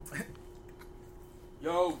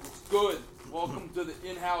Yo, what's good? Welcome to the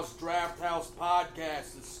In-House Draft House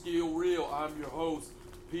podcast, The Steel Reel. I'm your host,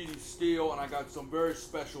 Petey Steele, and I got some very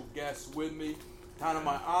special guests with me. Kind of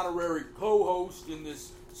my honorary co-host in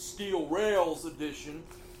this Steel Rails edition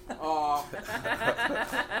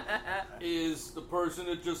is the person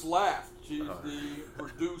that just laughed. She's the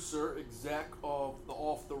producer, exec of the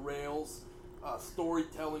Off the Rails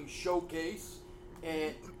storytelling showcase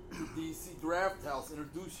at DC Draft House.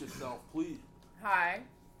 Introduce yourself, please. Hi,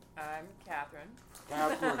 I'm Catherine.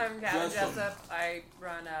 Catherine. I'm Catherine Jessup. I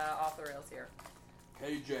run Off the Rails here.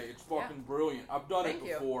 KJ, it's fucking brilliant. I've done it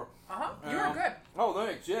before. You were good. Oh,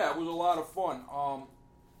 thanks. Yeah, it was a lot of fun.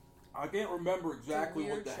 I can't remember exactly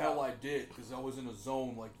what the hell I did because I was in a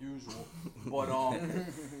zone like usual. But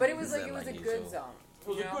but it was like it was a good zone. It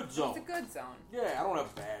was a good zone. It was a good zone. Yeah, I don't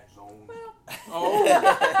have bad zones. Well. Oh,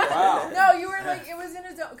 wow. No, you were like, it was in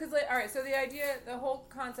a zone. Because, like, all right, so the idea, the whole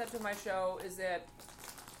concept of my show is that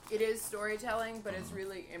it is storytelling, but it's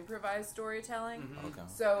really improvised storytelling. Mm-hmm. Okay.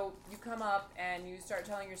 So you come up and you start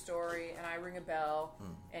telling your story, and I ring a bell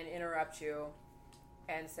and interrupt you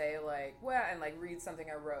and say, like, well, and, like, read something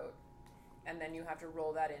I wrote. And then you have to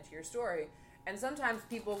roll that into your story. And sometimes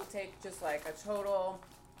people take just, like, a total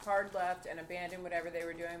hard left and abandon whatever they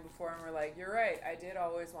were doing before and we're like, you're right, I did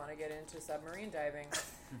always want to get into submarine diving.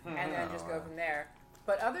 And then just go from there.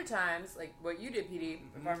 But other times, like what you did, PD,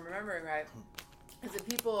 if I'm remembering right, is that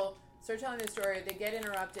people start telling the story, they get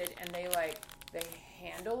interrupted, and they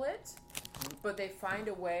handle it, but they find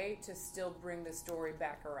a way to still bring the story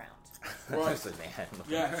back around. Right.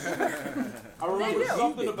 Yes. I remember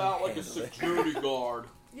something about like a security guard.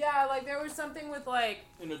 Yeah, like there was something with like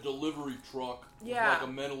in a delivery truck. Yeah. Like a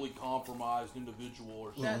mentally compromised individual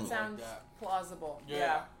or something that sounds like that. plausible.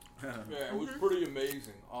 Yeah. Yeah, it was pretty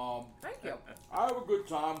amazing. Thank you. I have a good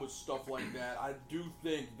time with stuff like that. I do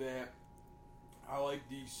think that I like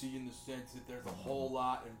DC in the sense that there's a whole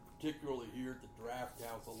lot, and particularly here at the Draft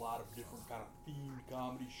House, a lot of different kind of themed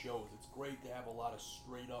comedy shows. It's great to have a lot of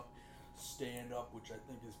straight up stand-up, which I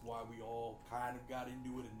think is why we all kind of got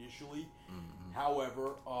into it initially.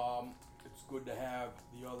 However, it's good to have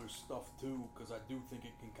the other stuff too, because I do think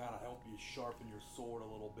it can kind of help you sharpen your sword a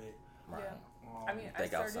little bit. Right. Yeah. I mean, I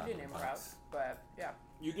started in improv, but yeah.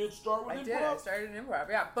 You did start with improv? I did. I started in improv,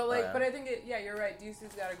 yeah. But like, but I think you're right.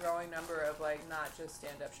 DC's got a growing number of like not just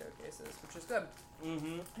stand-up showcases, which is good.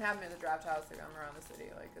 Mm-hmm. Have them in the Draft House. They come around the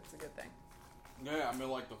city. Like, it's a good thing. Yeah, I mean,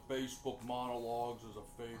 like the Facebook monologues is a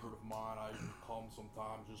favorite of mine. I even come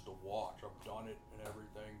sometimes just to watch. I've done it and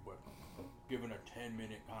everything, but giving a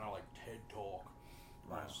 10-minute kind of like TED talk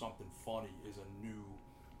on something funny is a new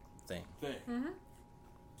thing. Mm-hmm.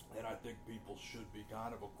 And I think people should be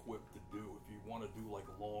kind of equipped to do. If you want to do like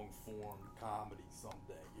long-form comedy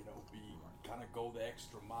someday, you know, kind of go the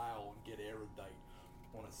extra mile and get erudite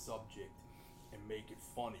on a subject and make it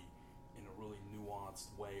funny in a really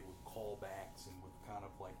nuanced way with callbacks and with kind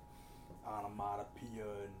of like onomatopoeia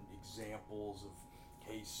and examples of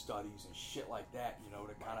case studies and shit like that, you know,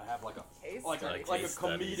 to kind of have like a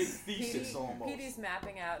comedic thesis almost. PD's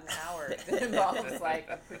mapping out an hour that involves like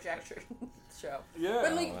a projection show. Yeah.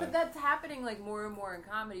 But that's happening like more and more in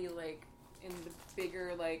comedy, like in the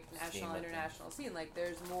bigger like national, international scene. Like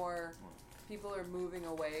there's more people are moving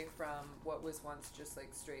away from what was once just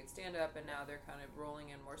like straight stand-up, and now they're kind of rolling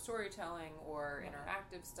in more storytelling or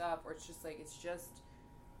interactive stuff, or it's just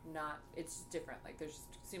not, it's different. Like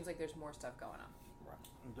seems like there's more stuff going on. Right.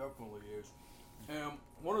 It definitely is. And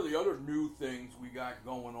one of the other new things we got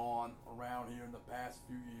going on around here in the past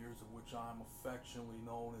few years, of which I'm affectionately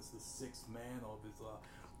known as the sixth man of, is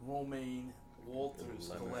Romaine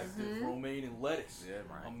Walters Collective, Romaine and Lettuce,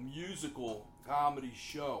 a musical comedy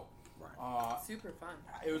show. Super fun.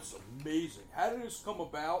 It's amazing. How did this come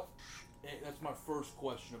about? That's my first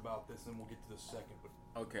question about this, and we'll get to the second. But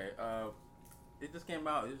okay, it just came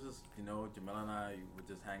out. It was just, Jamel and I would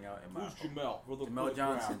just hang out in my... Who's Jamel? Jamel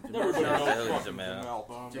Johnson.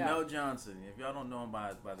 Jamel Johnson. If y'all don't know him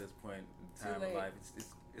by this point in time of life, it's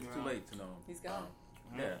too late to know him. He's gone.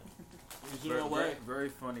 Yeah. He's in LA. Very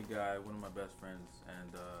funny guy, one of my best friends,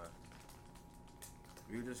 and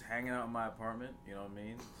we were just hanging out in my apartment, you know what I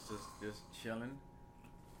mean? Just chilling,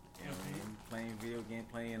 you know what I mean? Playing video game,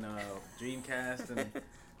 playing Dreamcast,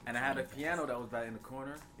 and I had a piano that was right in the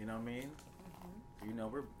corner, you know what I mean? You know,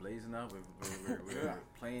 we're blazing up, we're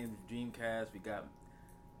playing Dreamcast, we got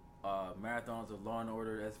marathons of Law and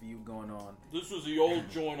Order, SVU going on. This was the old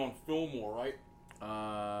joint on Fillmore, right?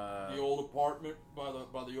 The old apartment by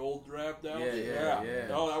the old Draft House.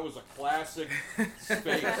 Yeah. Oh, that was a classic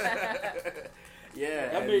space. Yeah,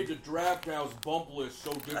 That and- made the Draft House bump list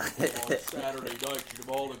so difficult on Saturday nights. You'd have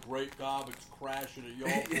all the great comics crashing at your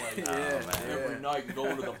place Yeah, every yeah. night and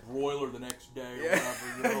going to the broiler the next day or Yeah,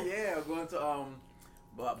 whatever. You know? yeah, I'm going to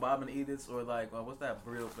Bob and Edith's or like what's that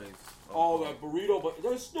burrito place? Oh, that burrito, but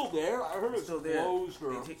they're still there. I heard it's still there. closed.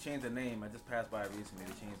 Or They changed the name. I just passed by it recently.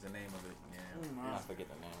 They changed the name of it. Yeah. I forget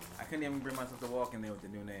the name. I couldn't even bring myself to walk in there with the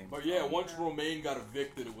new name. But yeah, once Romaine got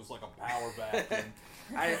evicted, it was like a power vacuum.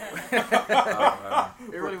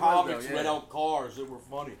 It really For was comics, though, let yeah. out cars. They were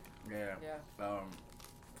funny. Yeah. Yeah.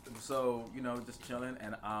 So just chilling,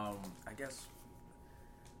 and I guess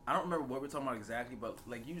I don't remember what we're talking about exactly, but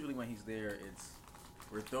like usually when he's there,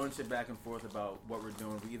 we're throwing shit back and forth about what we're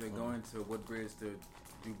doing. We either going to Woodbridge to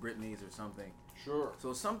do Britney's or something. Sure. So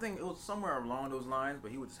it was somewhere along those lines, but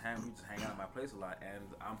he would just hang out at my place a lot, and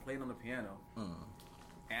I'm playing on the piano,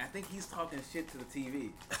 and I think he's talking shit to the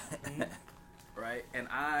TV, right? And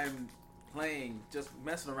I'm playing, just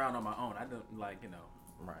messing around on my own. I don't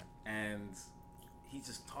Right. and he's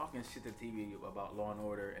just talking shit to TV about Law and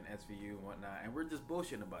Order and SVU and whatnot, and we're just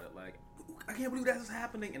bullshitting about it. Like, I can't believe that's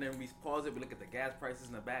happening. And then we pause it, we look at the gas prices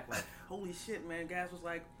in the back, like, holy shit, man, gas was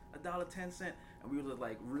like $1.10, and we were just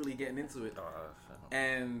like really getting into it.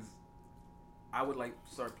 And I would like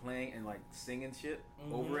start playing and like singing shit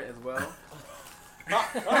over it as well.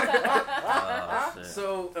 Oh, shit.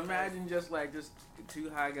 So imagine just two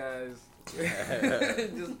high guys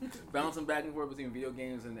just bouncing back and forth between video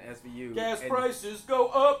games and the SVU. Gas and, prices go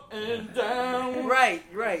up and down. Right.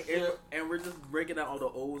 Yeah. And we're just breaking out all the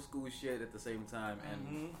old school shit at the same time.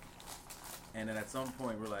 And then at some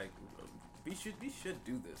point we're like, we should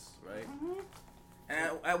do this, right?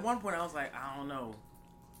 And at one point I was like, I don't know.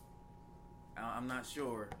 I'm not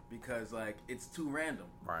sure because like it's too random.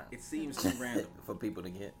 Right. It seems too random For people to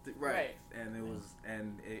get. Right. And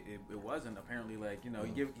it wasn't apparently like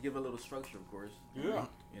you give a little structure, of course. Yeah.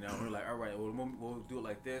 We're like, all right, we'll do it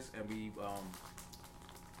like this, and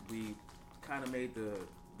we kind of made the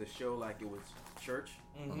show like it was church.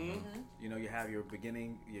 You have your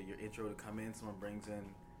beginning, your intro to come in. Someone brings in.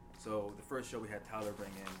 So the first show we had Tyler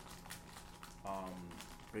bring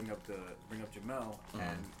up Jamel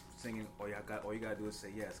and singing. All you gotta do is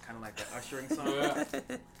say yes, kind of like that ushering song.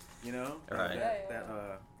 Right.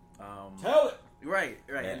 Tell it. Right.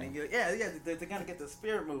 Yeah. And then to kind of get the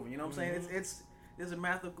spirit moving. You know what I'm saying? It's there's a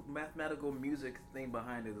mathematical music thing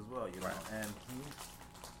behind it as well. Right.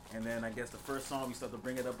 And then I guess the first song we start to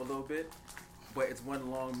bring it up a little bit, but it's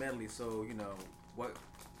one long medley. So what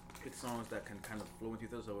pick songs that can kind of flow into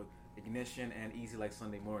each other. So Ignition and Easy Like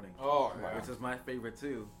Sunday Morning. Oh, yeah. Which is my favorite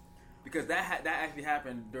too. Because that actually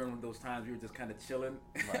happened during those times we were just kind of chilling,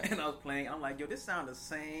 Right. and I was playing. I'm like, yo, this sound the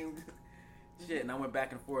same shit, and I went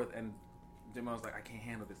back and forth, and Jim was like, I can't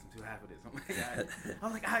handle this. I'm too half of this.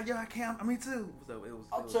 I'm like, I can't. Me too. So it was.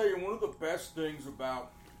 I'll tell you, one of the best things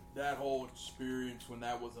about that whole experience when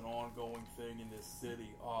that was an ongoing thing in this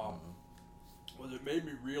city was it made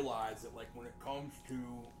me realize that, like, when it comes to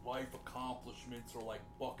life accomplishments or, like,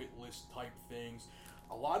 bucket list type things,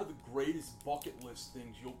 a lot of the greatest bucket list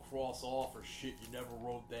things you'll cross off are shit you never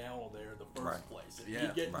wrote down there in the first place. And you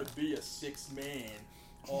getting to be a 6-man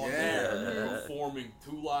on there performing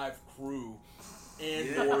 2 Live Crew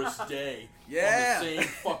and Doris Day on the same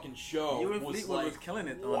fucking show. You and was Fleetwood like, was killing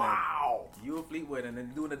it. Wow. You and Fleetwood, and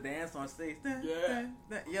then doing the dance on stage. And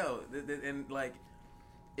like,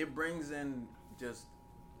 it brings in just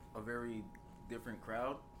a very different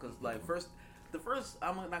crowd. Because like the first,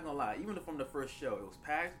 I'm not gonna lie, even from the first show, it was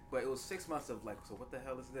packed, but it was 6 months of like, so what the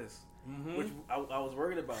hell is this? Which I was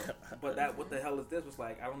worried about. But that what the hell is this was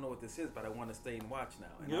like, I don't know what this is, but I want to stay and watch now.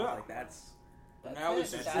 And I was like, that's Now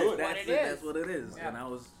this is That's good. what it is. That's what it is. Yeah. And I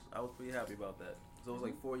was pretty happy about that. So it was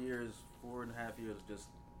like 4.5 years, just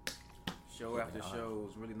show after show. It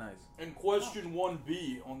was really nice. And question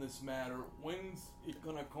 1B on this matter, when's it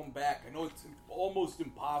going to come back? I know it's almost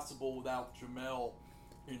impossible without Jamel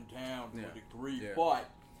in town to a degree, but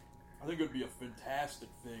I think it would be a fantastic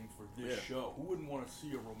thing for this show. Who wouldn't want to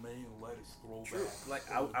see a Romaine Lettuce throwback? Like,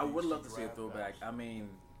 from the I would DC love to see a Draft throwback. House? I mean,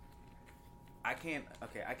 I can't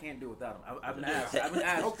do it without him. I've been asked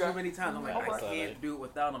too many times. I'm like, I can't do it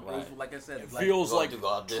without him. Right. Like I said, It like, feels like do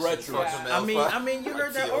auditions treacherous. for Jamel I mean, you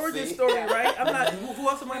heard that TLC. origin story, right? I'm not. Who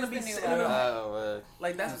else am I gonna be? Who's the new sitting Logan?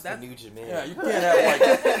 Like that's the that's new Jamel. Yeah, you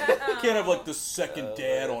can't have like the second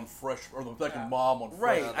dad on Fresh or the second mom on Fresh.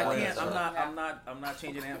 right. I Prince. can't. I'm not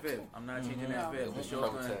changing Aunt Viv. I'm not changing Aunt Viv. The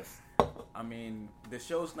show's gonna. Protest. I mean, the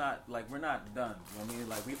show's not like we're not done. You know what I mean,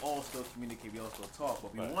 like we all still communicate, we all still talk,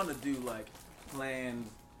 but we want to do like planned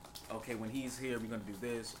okay, when he's here, we're gonna do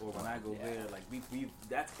this, or when I go there, like we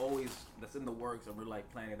that's in the works, and we're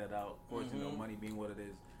like planning that out. Of course, money being what it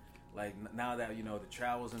is, like now that the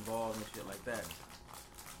travel's involved and shit like that,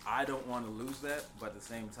 I don't want to lose that, but at the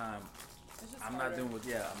same time, I'm not doing it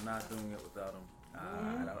without him.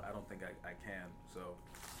 I don't think I can. So,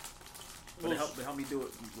 but it helped me do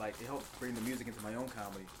it. Like it helped bring the music into my own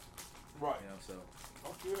comedy. Right. So.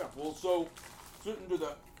 Oh, yeah. Well, so sitting to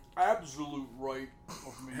the absolute right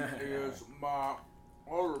of me is my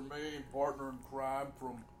other main partner in crime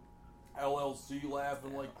from LLC,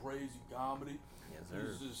 Laughing Like Crazy Comedy. Yes, sir.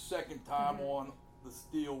 This is his second time on the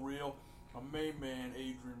Steel Reel. My main man,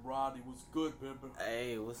 Adrian Rodney, was good, pimpin'.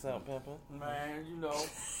 Hey, what's up, pimpin'? Man,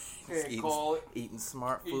 can't call it. Eating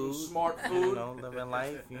smart food. Living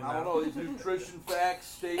life, I don't know, these nutrition facts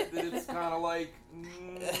state that it's kind of like...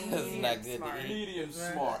 it's not good to eat. Medium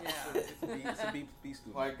smart. Yeah. It's a B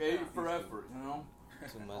student. Like A for effort,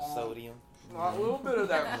 Too much sodium. A little bit of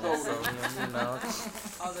that sodium.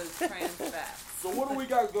 All those trans fats. So what do we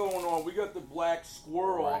got going on? We got the Black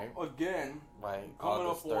Squirrel again. Right. Coming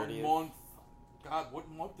August up 30th. on month. God, what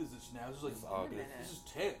month is this now? This is like August. This is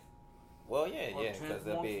 10th. Well, yeah, because 10th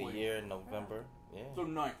that'll be a monthly. year in November. Yeah. So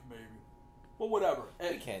 9th maybe. Well, whatever.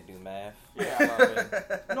 We can't do math. Yeah.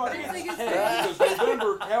 No, I think it's 10th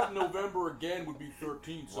because counting November again would be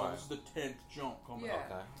 13. So this is the 10th jump coming up.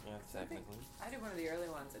 Okay. Yeah, technically. I did one of the early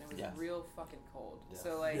ones and it was real fucking cold. Yeah.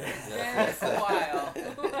 So like it's been a while.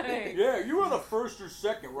 Like, Yeah, you were the first or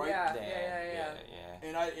second, right? Yeah.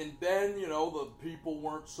 And then the people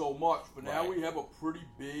weren't so much, but now we have a pretty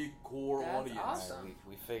big core That's audience. awesome.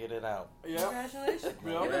 We figured it out. Yeah. Congratulations.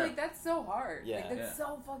 Yeah. Yeah, but like that's so hard. Yeah. Like that's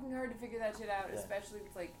so fucking hard to figure that shit out, Yeah. especially if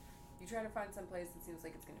it's like you try to find some place that seems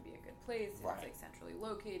like it's going to be a good place, and it's like centrally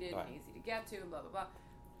located and easy to get to, and blah blah blah.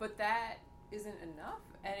 But that isn't enough,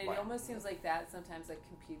 and it almost seems like that sometimes like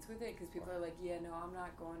competes with it because people are like, yeah, no, I'm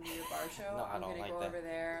not going to your bar show. No, I I'm don't gonna like go that. over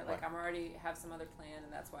there. Like I'm already have some other plan,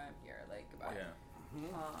 and that's why I'm here. Like goodbye.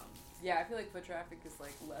 Yeah. I feel like foot traffic is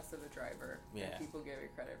like less of a driver than people give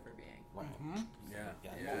it credit for being. Right.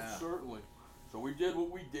 Most certainly. So we did what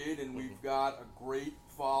we did, and we've got a great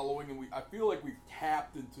following, and I feel like we've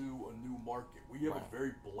tapped into a new market. We have a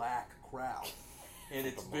very black crowd, and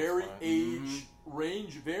it's very age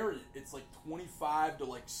range variant. It's like 25 to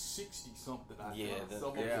like 60 something. There's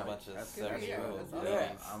a bunch of 70-year-olds.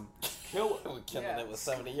 I'm killing. We're killing it with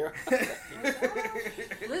 70-year-olds.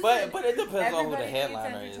 Listen, but it depends on who the everybody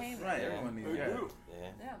headliner needs is. entertainment. Right, everyone needs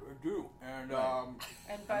They do. And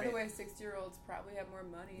and by the way, 60-year-olds probably have more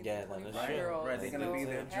money Yeah, than that's 25-year-olds. Right, they're gonna be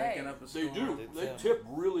there drinking up a they storm. do. They tip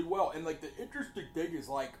really well. And like the interesting thing is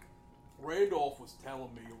like Randolph was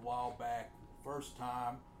telling me a while back, first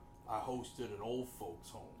time I hosted an old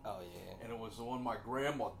folks home. Oh, yeah. And it was the one my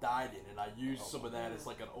grandma died in, and I used some of that as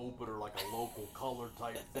like an opener, like a local color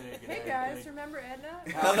type thing. And Hey guys, remember Edna?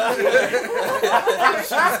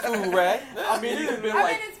 She's cool, right? I mean, it had been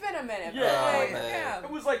like... it's been a minute. Yeah, it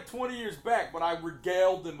was like 20 years back, but I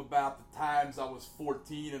regaled them about the times I was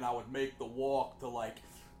 14 and I would make the walk to like,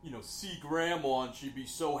 see grandma and she'd be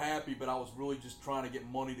so happy, but I was really just trying to get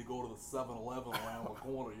money to go to the 7-Eleven around the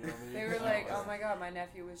corner, you know what I mean? They were like, oh my god, my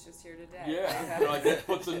nephew was just here today. Yeah, like that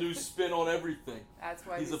puts a new spin on everything. That's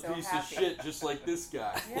why he's a so piece happy. of shit, just like this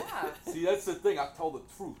guy. Yeah. See, that's the thing, I tell the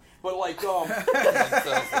truth. But like, I like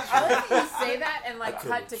that you say that and like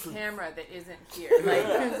cut to camera that isn't here. Like,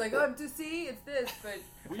 it's like, oh, to see, it's this, but...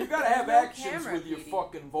 Well, you gotta have no actions camera, with your Petey.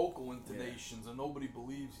 fucking vocal intonations, and nobody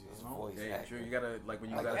believes you, know? Yeah, true. You gotta, like,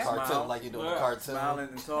 when you like gotta a cartoon, smile, like you're doing a cartoon. smile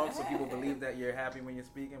and talk so people believe that you're happy when you're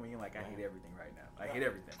speaking, when you're like, I hate everything right now. I hate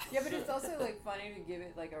everything. Yeah, but it's also like funny to give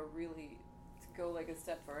it like a really... to go like a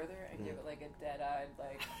step further and give it like a dead-eyed,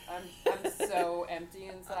 like, I'm so empty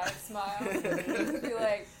inside smile. And be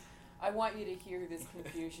like... I want you to hear this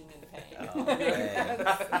confusion and pain. Oh, man.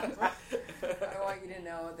 I want you to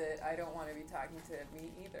know that I don't want to be talking to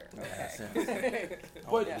me either. Okay.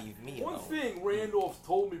 But leave me one alone. thing Randolph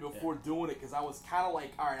told me before doing it, because I was kind of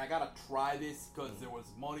like, all right, I got to try this because there was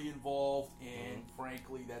money involved, and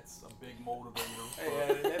frankly, that's a big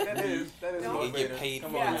motivator. That is You get paid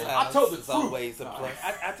Come for on, your man. time. I tell the It's truth. always a plus.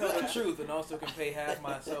 I tell the truth and also can pay half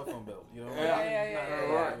my cell phone bill. You know?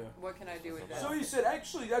 Yeah. What can I do with that? So he said,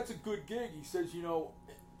 actually, that's a good gig. He says, you'll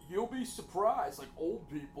be surprised. Like, old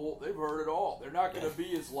people, they've heard it all. They're not going to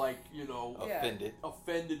be as, like,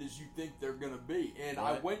 offended as you think they're going to be. And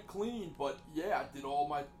I went clean, but, I did all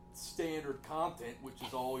my standard content, which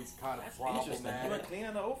is always kind of That's interesting. You problematic. went clean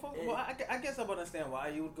on the old folks? Well, I guess I would understand why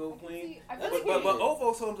you would go clean. I feel But like old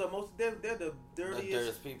folks homes are they're the dirtiest,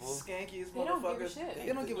 dirtiest people. skankiest They don't give a motherfuckers. shit.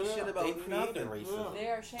 They don't give a shit about They created nothing. racism. they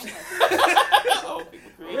are shameless. Old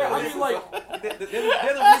people created Yeah, I racism.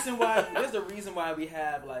 mean, like, There's a reason why we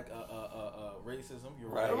have like racism. You're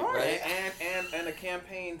right. Right. And a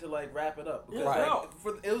campaign to like wrap it up. Because, Yeah, like,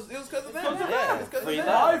 it was because of them. because of them. It's 'cause of Free them.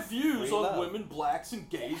 love. my views Free on love. women, blacks, and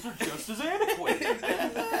gays are just as antiquated. It's their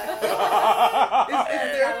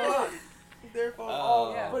fault. It's their fault.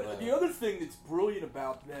 Oh, yeah. But man. the other thing that's brilliant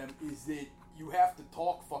about them is that you have to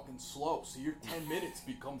talk fucking slow, so your 10 minutes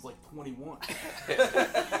becomes like 21.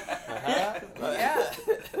 Uh-huh. Yeah.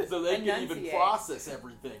 So they can even Enunciate. process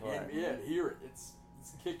everything Right. and yeah, hear it. It's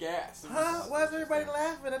kick ass. Huh? Why is everybody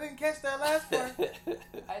laughing? I didn't catch that last part.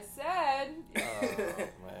 I said. Oh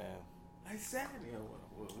man. I said it.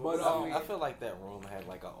 But, I feel like that room had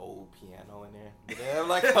like an old piano in there. Did they have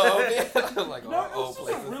like an old piano? Like No, old this is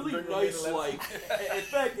a places? really nice, like, in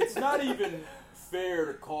fact, it's not even fair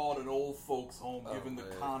to call it an old folks home, Oh, given the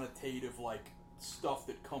man. connotative, like, stuff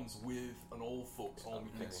that comes with an old folks home.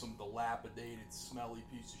 You think Okay. some dilapidated, smelly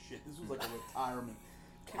piece of shit. This was like a retirement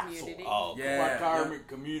Community. castle. Oh, Yeah. Retirement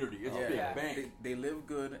community. It's Yeah. Big Yeah. Bang. They live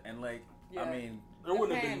good and like Yeah. I mean There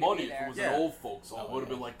wouldn't have paying been to be money if there. it was Yeah. an old folks home. Oh, It would have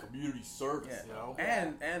yeah. been like community service, yeah. you know?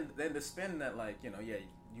 And then to spend that like you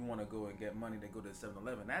want to go and get money to go to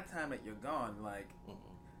 7-Eleven. That time that you're gone, like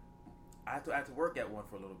I had to work at one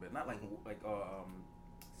for a little bit. Not like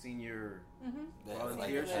senior. Mm-hmm. Yeah,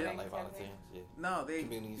 Volunteer shit. like volunteers, yeah. No,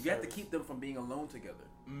 Community you have to service. keep them from being alone together.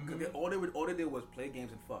 Mhm. Because all they did was play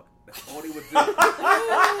games and fuck. That's all they would do.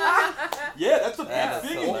 Yeah, that's a big That's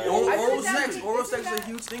thing. hilarious. Old- I Oral did sex. that. Oral I sex did is a that.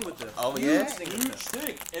 huge thing with them. Oh, Huge yeah? thing with Huge them.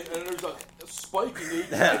 thing, and there's a spike in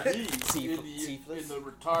HIV Teeth- in the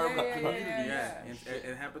retirement Yeah, community. Yeah, Shit.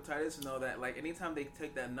 and hepatitis and all that. Like anytime they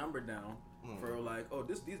take that number down for like, oh,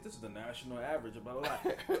 this is the national average, blah blah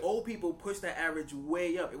blah. The old people push that average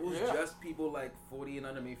way up. It was Yeah. just people like 40 and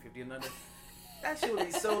under, maybe 50 and under. That shit would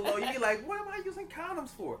be so low. You'd be like, what am I using condoms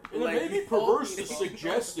for? And Like, it may be these old perverse to people-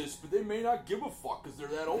 suggest this, but they may not give a fuck because they're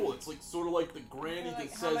that old. It's like sort of like the granny Like, that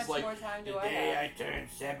how says much like, more time do the I day have? I turn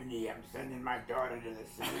 70, I'm sending my daughter to the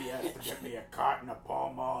CVS to get me a carton of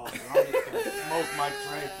Pall Mall. And I'm just gonna smoke my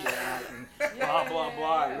trachea out and blah blah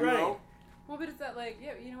blah. yeah. You Right. know? Well, but it's that like,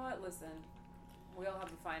 yeah, you know what? Listen, we all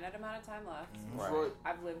have a finite amount of time left. That's Right. right.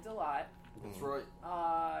 I've lived a lot. That's right.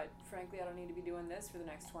 Frankly, I don't need to be doing this for the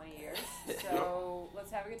next 20 years. So let's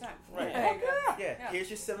have a good time. Right. Like, Yeah, Yeah. here's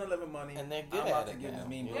your 7-Eleven money. And they're good I'm about at to it give now. this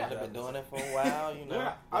meme You $100. have been doing it for a while, you know.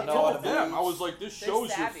 Yeah, You I know all told the them, I moves. was like, this They're shows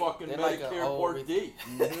your savvy. fucking They're like Medicare a old Part rich- D.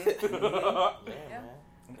 Yeah, Yeah. man.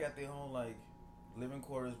 We got their own like living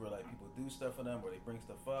quarters where like people do stuff for them, where they bring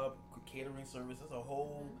stuff up, catering service. There's a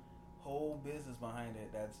whole business behind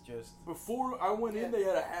it. That's just Before I went in, Yeah. they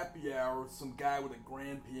had a happy hour with some guy with a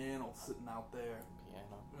grand piano sitting out there,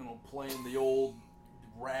 Piano. you know, playing the old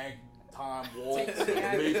ragtime waltz, Takes or me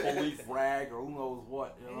out. maple leaf rag, or who knows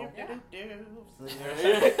what, you know. Yeah.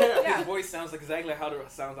 His voice sounds like exactly how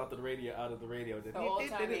it sounds out of the radio. The old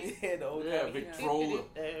timey. Yeah, the old Yeah, timey. Victrola.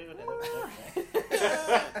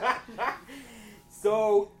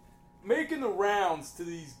 So, making the rounds to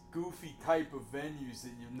these goofy type of venues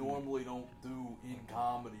that you normally don't do in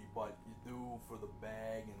comedy, but you do for the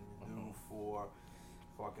bag and you do for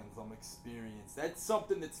fucking some experience. That's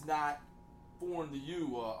something that's not foreign to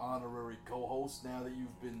you, honorary co-host, now that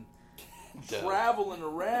you've been Duh. traveling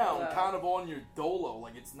around Yeah. kind of on your dolo.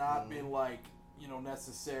 Like, it's not been like, you know,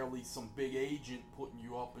 necessarily some big agent putting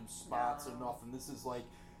you up in spots or No. nothing. This is like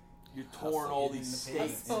you're touring all these Hustle in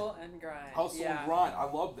the states. Hustle and grind. Hustle yeah. and grind. I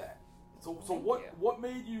love that. So Thank what you. what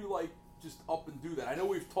made you like just up and do that? I know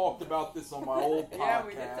we've talked about this on my old podcast, Yeah,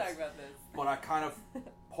 we did talk about this. but I kind of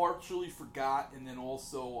partially forgot, and then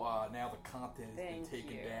also now the content has Thank been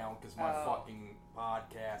taken you. down because my Oh. fucking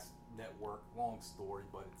podcast network. Long story,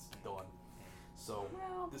 but it's done. So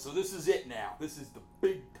Well, so this is it now. This is the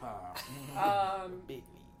big time. Big leagues.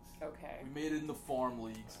 okay. We made it in the farm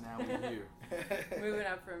leagues. Now we're here. Moving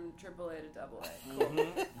up from AAA to AA.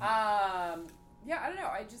 Mhm. Yeah, I don't know.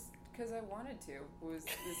 I just because I wanted to was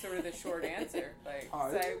sort of the short answer. Like, Oh,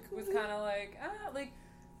 'cause I was kind of like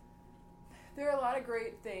there are a lot of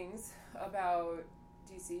great things about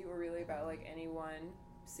DC, or really about like any one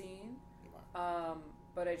scene.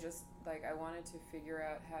 But I just like I wanted to figure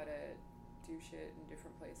out how to do shit in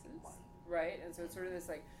different places, right? And so it's sort of this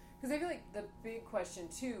like. Because I feel like the big question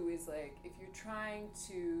too is like if you're trying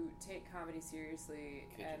to take comedy seriously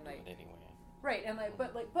Could and you do like it anyway? right and like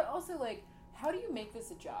but also like how do you make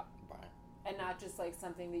this a job? Right. and not just like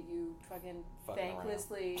something that you fucking Fucking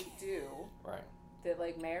thanklessly do. Right. That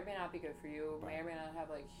like may or may not be good for you, may Right. or may not have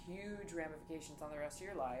like huge ramifications on the rest of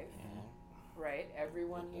your life. Yeah. Right?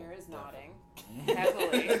 Everyone here is Definitely. nodding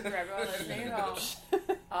heavily for everyone listening at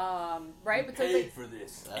home. Right? But so it's Paid like, for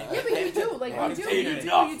this. yeah, but you do. Like I'm you do. paid You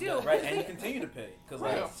enough. do. Right, and you continue to pay because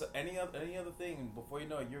Right. like so any other thing before you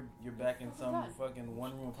know it, you're back in some Done. fucking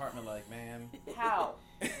one room apartment. Like, man, How?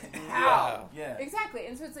 How? yeah, Exactly.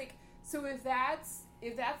 And so it's like, so if that's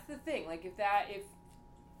the thing, like if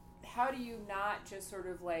how do you not just sort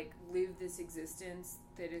of like live this existence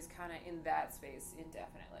that is kind of in that space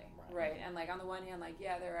indefinitely, right? And like on the one hand, like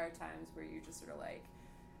yeah, there are times where you just sort of like,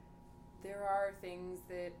 there are things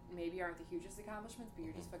that maybe aren't the hugest accomplishments, but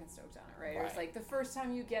you're just fucking stoked on it, right? Or it's Right. like the first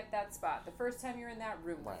time you get that spot, the first time you're in that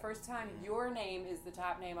room, Right. the first time your name is the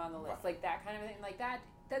top name on the list, Right. like that kind of thing, like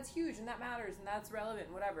that's huge and that matters and that's relevant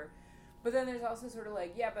and whatever. But then there's also sort of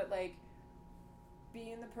like, yeah, but like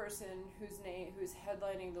being the person who's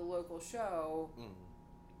headlining the local show,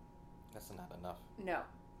 That's not enough. no,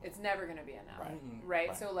 it's never going to be enough, Right. right?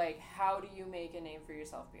 Right. So like, how do you make a name for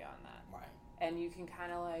yourself beyond that? Right. And you can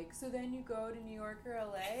kind of like, so then you go to New York or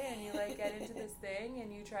LA and you like get into this thing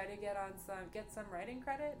and you try to get some writing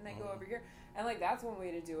credit and then go over here, and like that's one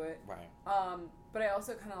way to do it. Right. But I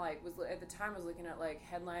also kind of like was at the time was looking at like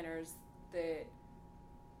headliners that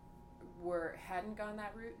hadn't gone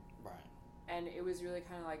that route. Right. And it was really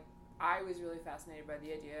kind of like, I was really fascinated by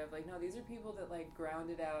the idea of like, no, these are people that like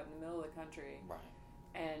grounded out in the middle of the country Right.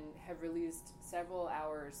 and have released several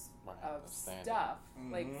hours Right. of Stand-up. stuff,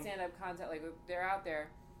 like Mhm. stand-up content, like they're out there.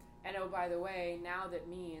 And oh, by the way, now that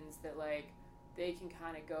means that like they can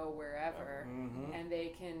kind of go wherever Mhm. and they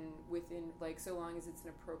can within like, so long as it's an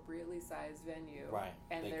appropriately sized venue. Right.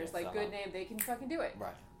 And They there's can like sell good out. name, they can fucking do it.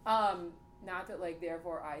 Right. Not that, like,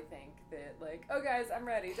 therefore I think that, like, oh, guys, I'm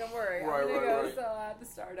ready. Don't worry. Right, I'm going to right, go right. sell out the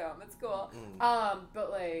Stardome. It's cool. But,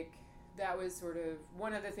 like, that was sort of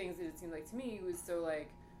one of the things that it seemed like to me was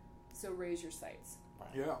so raise your sights, Right.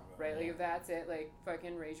 Yeah. right? Like, if that's it, like,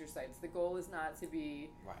 fucking raise your sights. The goal is not to be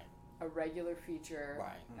Right. a regular feature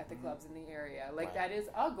Right. at the clubs in the area. Like, Right. that is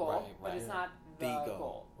a goal, Right, but right. it's not the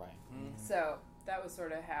goal. Right. Mhm. So that was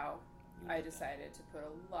sort of how You I did that. decided to put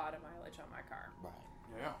a lot of mileage on my car. Right.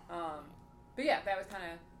 Yeah. But yeah, that was kind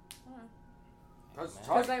of, I don't know. That's Man.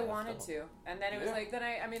 tough. Because I That's wanted dope. to. And then it was Yeah. like,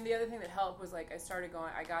 I mean, the other thing that helped was like,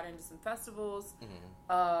 I got into some festivals,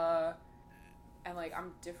 Mm-hmm. and like,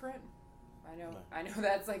 I'm different. Right. I know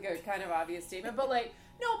that's like a kind of obvious statement, but like,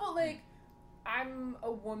 no, but like, I'm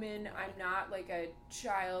a woman. I'm not like a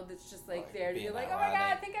child that's just like Like, there to be being like, oh my god, I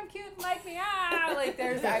ironic. think I'm cute and like me. Ah, like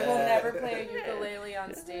there's, I will never play a ukulele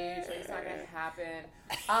on stage. Like it's not gonna happen.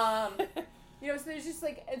 You know, so there's just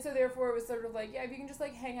like, and so therefore it was sort of like, yeah, if you can just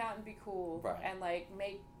like hang out and be cool Right. and like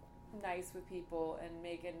make nice with people and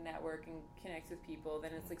make a network and connect with people,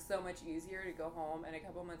 then it's like so much easier to go home and a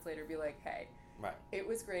couple months later be like, hey, Right. it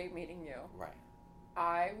was great meeting you. Right.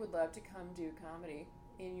 I would love to come do comedy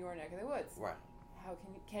in your neck of the woods. Right. How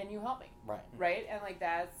can you help me? Right. Right? And like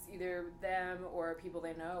that's either them or people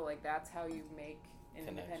they know. Like that's how you make an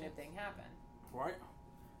independent Connections. thing happen. Right.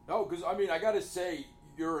 No, because I mean, I gotta say,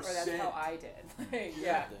 your Or that's ascent. how I did. Like,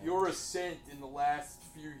 yeah. Your ascent in the last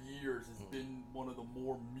few years has been one of the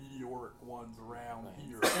more meteoric ones around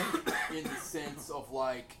here, in the sense of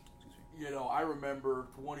like, you know, I remember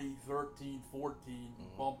 2013, 14,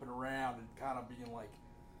 bumping around and kind of being like,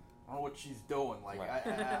 I don't know what she's doing. Like, Right.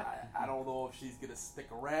 I don't know if she's gonna stick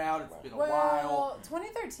around. It's Right. been a Well, while.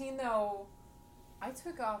 2013 though, I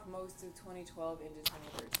took off most of 2012 into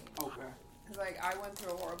 2013. Okay. Cause like I went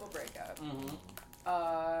through a horrible breakup. Mm-hmm.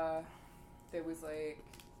 That was like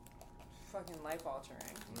fucking life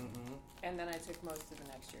altering. Mm-hmm. And then I took most of the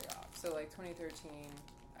next year off. So like 2013,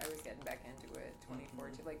 I was getting back into it.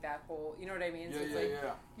 2014, like that whole, you know what I mean? Yeah, so it's yeah, like,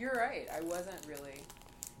 yeah. you're right. I wasn't really.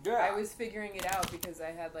 Yeah. I was figuring it out because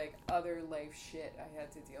I had like other life shit I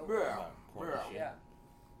had to deal with. Yeah. Poor Yeah. shit. Yeah.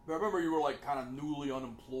 But I remember you were like kind of newly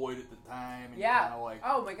unemployed at the time. And Yeah. Kind of like.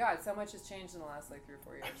 Oh my god, so much has changed in the last like 3 or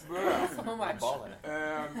 4 years. Yeah. So much. Balling.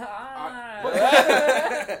 Ah.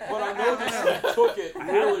 But I noticed you took it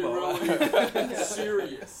really, really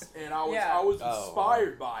serious, and I was Yeah. I was Oh,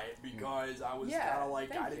 inspired by it because I was Yeah, kind of like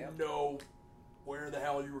thank I didn't know where the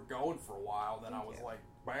hell you were going for a while. Then Thank I was you. like,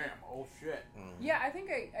 bam, oh shit. Yeah, I think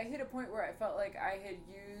I hit a point where I felt like I had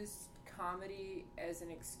used comedy as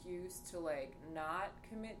an excuse to like not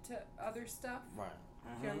commit to other stuff. Right.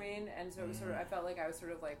 Do you know what I mean? And so it was sort of, I felt like I was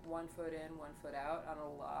sort of like 1 foot in, 1 foot out on a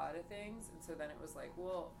lot of things. And so then it was like,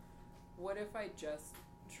 well, what if I just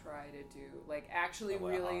try to do like actually Go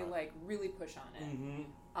out really hard. like really push on it?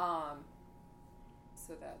 Mm-hmm.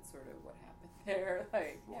 So that's sort of what happened. They're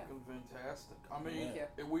like, yeah. Fucking fantastic. I mean, Thank you.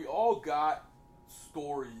 and we all got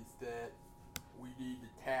stories that we need to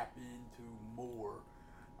tap into more,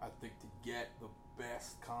 I think, to get the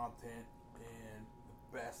best content and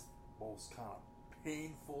the best, most kind of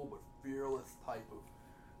painful but fearless type of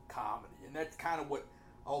comedy. And that's kind of what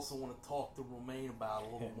I also want to talk to Romain about a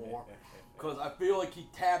little more. Because I feel like he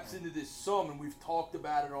taps into this some, and we've talked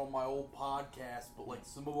about it on my old podcast, but like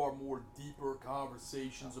some of our more deeper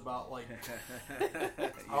conversations about like,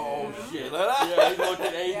 oh shit, yeah, he's looking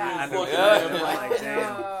at Adrian's Yeah. looking Yeah. at him like, Like,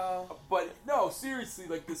 damn. No. but no, seriously,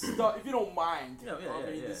 like the stuff, if you don't mind, Yeah,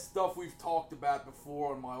 I mean, the stuff we've talked about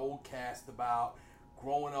before on my old cast about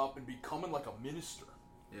growing up and becoming like a minister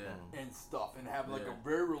Yeah. and stuff, and having like Yeah. a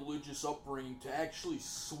very religious upbringing, to actually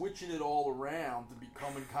switching it all around to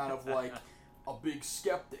becoming kind of like a big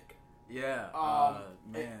skeptic. Yeah.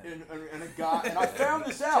 Man. And a guy, and I found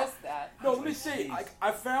this out. Just that. No, let me say, Jeez.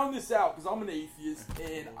 I found this out because I'm an atheist,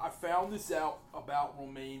 and I found this out about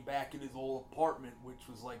Romain back in his old apartment, which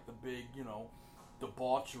was like the big,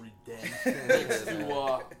 debauchery den next to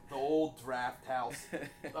the old draft house.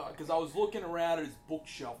 Because I was looking around at his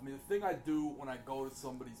bookshelf. I mean, the thing I do when I go to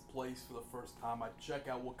somebody's place for the first time, I check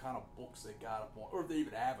out what kind of books they got up on, or if they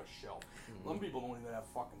even have a shelf. Some people don't even have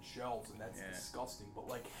fucking shelves, and that's disgusting. But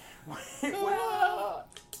like,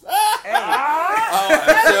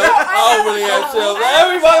 I don't really have chills.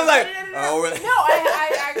 Everybody's like, oh, really? No,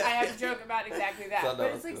 I have a joke about exactly that. So that But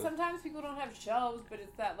was it's like good. sometimes people don't have shelves, but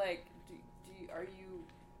it's that like, are you?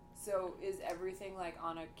 So is everything like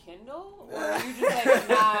on a Kindle, or are you just like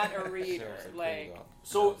not a reader? Like,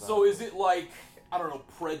 So is it like, I don't know,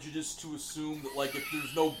 prejudice to assume that like if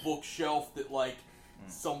there's no bookshelf that like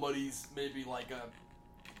somebody's maybe like a,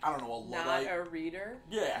 I don't know, a not Luddite? a reader?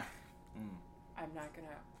 Yeah. I'm not gonna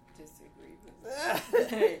disagree with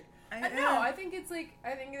that. No, I think it's like,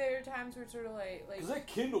 I think there are times where it's sort of like Because that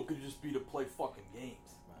Kindle could just be to play fucking games.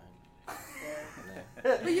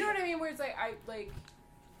 But you know what I mean? Where it's like, I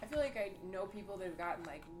feel like I know people that have gotten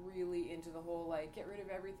like really into the whole like get rid of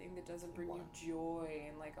everything that doesn't bring you joy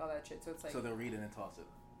and like all that shit. So it's like, So they'll read it and toss it.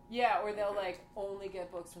 yeah, or they'll like only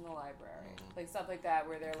get books from the library, like stuff like that,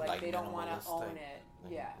 where they're like they don't want to minimalist own type.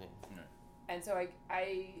 it. Yeah. And so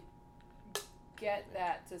I get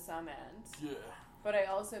that to some end, Yeah. but I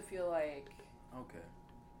also feel like. Okay.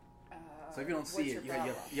 So if you don't see what's it, your you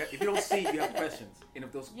problem? if you don't see it, you have questions. And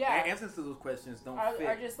if those Yeah. answers to those questions don't Are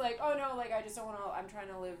fit, just like, oh no, like I just don't want to. I'm trying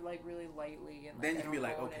to live like really lightly, and like, Then you I can don't be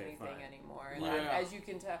like, own okay, anything fine. anymore. And Yeah. like, as you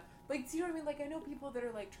can tell, like, do you know what I mean? Like, I know people that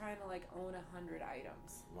are like trying to like own 100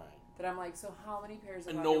 items. Right. That I'm like, so how many pairs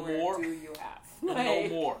of And no underwear more? do you have? And Like,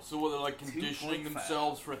 no more. So whether like conditioning 2.5.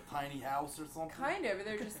 themselves for a tiny house or something? Kind of.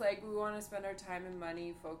 They're just like, we want to spend our time and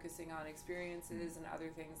money focusing on experiences and other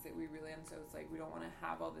things that we really. And so it's like we don't want to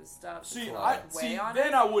have all this stuff. See, that's, I like, weigh on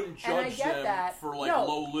then us. I wouldn't And I judge get them that. for like No,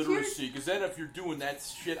 low here's- literacy, because then if you're doing that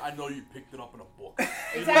shit, I know you picked it up in a book.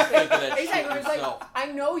 You Exactly. didn't think of that shit Exactly. It's like yourself. I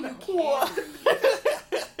know you can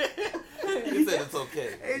read. You said it's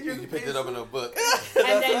okay. Adrian, You picked it up in a book.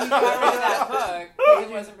 And then you got rid of that book because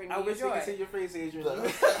it wasn't bringing I you wish you joy. could see your face, Adrian.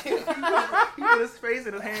 He put his face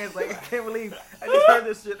in his hands like, I can't believe I just heard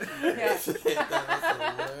this shit. Yeah.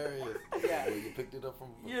 That's hilarious. Yeah. You picked it up from.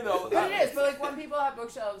 You know, But it is. But like when people have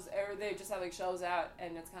bookshelves, or they just have like shelves out,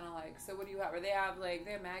 and it's kind of like, so what do you have? Or they have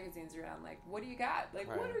magazines around. Like, what do you got? Like,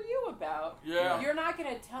 what Right. are you about? Yeah. You're not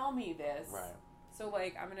gonna tell me this. Right. So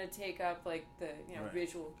like, I'm gonna take up like the Right.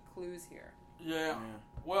 visual clues here. Yeah.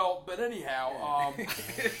 Well, but anyhow,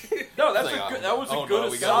 no, that's Like, a good. That was a oh, good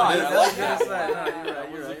no, we got aside. it. I like That's that. a good aside. No, you're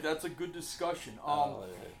right, you're right. That's a good discussion. Oh,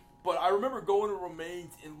 But I remember going to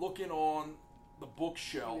Romain's and looking on the He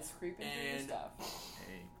bookshelf, was creeping through your and stuff.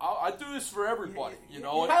 I do this for everybody, you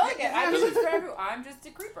know. I like it. I do this for everyone. I'm just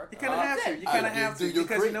a creeper. You kind of That's have to. it. You kind of have to do your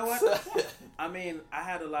because you know creeps. what? I mean, I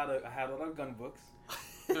had a lot of gun books.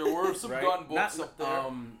 There were some Right? gun books Not- up there.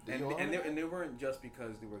 Do you own and it? they weren't just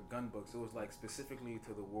because they were gun books. It was like specifically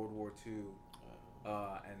to the World War II,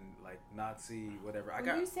 and like Nazi whatever. I When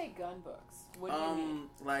got you say gun books, what do you mean?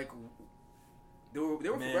 like they were for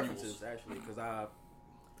Manuals. references actually because I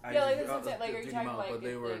Yeah, like usually- that's what I'm saying. Like, are you dig talking them out, like but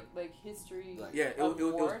they were like history Like- Yeah, it of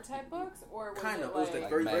was- war type books, or was kind it of. It was like like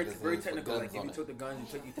very magazines with technical. guns Like if on you it. took the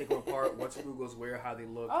guns, you take them apart, what screw goes where, how they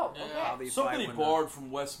look. oh, Yeah. okay. How they Somebody fight when borrowed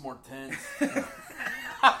from Wes Martin.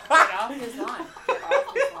 Get off his line. Get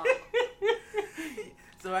off his line.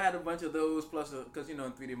 So I had a bunch of those, plus because in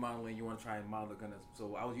 3D modeling you want to try and model the gun.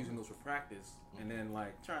 So I was using those for practice, and then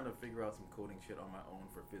like trying to figure out some coding shit on my own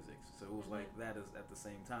for physics. So it was like that is at the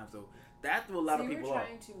same time. So that threw a lot so of you people were off.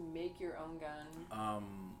 trying to make your own gun.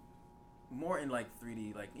 more in like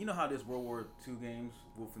 3D, like you know how there's World War II games,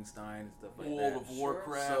 Wolfenstein and stuff like World that. of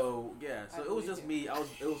Warcraft. So yeah, so I it was believe just you. me.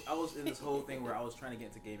 I was in this whole thing where I was trying to get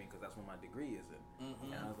into gaming because that's what my degree is in, Mhm.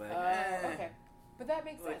 and I was like, Okay. But that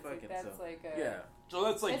makes Like, sense. fuck Like, it, that's so, like a, yeah. So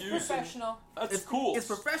that's like it's using. professional. That's cool. It's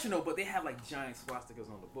professional, but they have like giant swastikas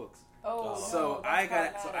on the books. Oh, So no, I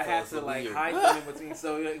that's got, so I problematic. had That's to like weird. hide them in between.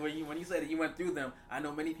 So when you said that you went through them, I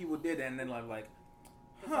know many people did, and then I'm like,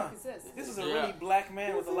 The huh, fuck is this? this is a Yeah. really black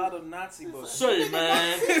man with a lot of Nazi books. Say,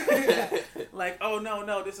 man. Like, oh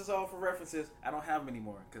no, this is all for references. I don't have them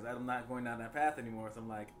anymore because I'm not going down that path anymore. So I'm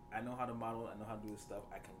like, I know how to model, I know how to do this stuff.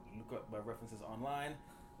 I can look up my references online.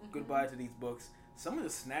 Goodbye to these books. Someone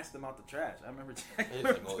just snatched them out the trash. I remember checking.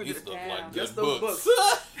 These look like Damn. Just good those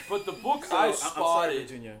books. But the book So, I I'm sorry, spotted,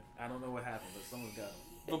 Virginia. I don't know what happened, but someone got them.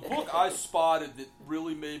 the book I spotted that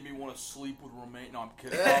really made me want to sleep with roommate. No, I'm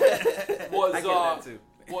kidding. Was I get that too.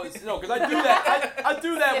 was no, because I do that. I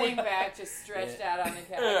do that Sitting with. back, just stretched out on the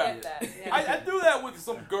couch. Yeah. I get that. Yeah. I do that with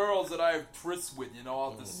some girls that I have trysts with. You know,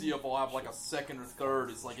 I'll have to see if I'll have like a second or third.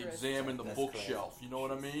 It's like Tryst. examine the That's bookshelf. You know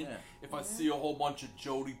what I mean? Yeah. If I see a whole bunch of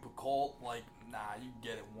Jodi Picoult, like, nah, you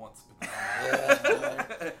get it once,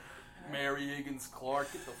 but Mary Higgins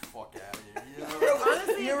Clark, get the fuck out of here. You know?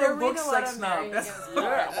 Honestly, You're they're a book reading a lot sex of snob. Mary Higgins Yeah,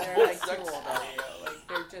 Clark. They're book like too sex old snob. for you. Like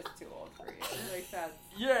they're just too old for you. Like that's.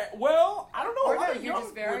 Yeah, well, I don't know. Or a lot no, of you're young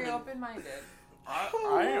just very women- open-minded.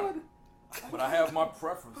 I am. But I have my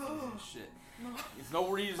preferences and shit. There's no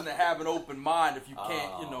reason to have an open mind if you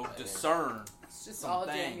can't, you know, Oh, man. discern. It's just Some all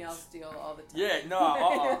things. Danielle Steele all the time. Yeah,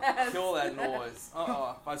 no, Yes. kill that noise.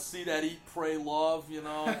 If I see that Eat, Pray, Love, you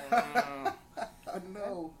know.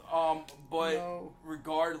 No. But No.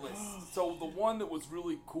 regardless, so the one that was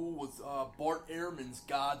really cool was Bart Ehrman's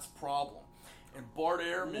God's Problem. And Bart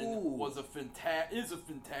Ehrman Ooh. was is a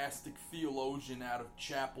fantastic theologian out of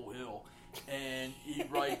Chapel Hill. And he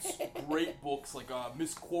writes great books like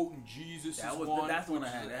Misquoting Jesus That is was one, that's the one I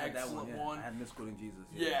which is had. an I had that excellent one. Yeah. I had Misquoting Jesus.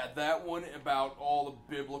 Yeah, that one about all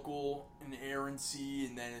the biblical inerrancy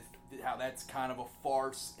and then how that's kind of a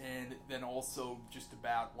farce, and then also just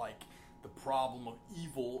about like the problem of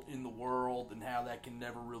evil in the world and how that can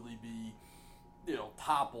never really be, you know,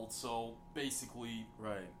 toppled. So basically,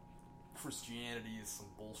 Right. Christianity is some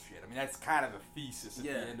bullshit. I mean, that's kind of the thesis at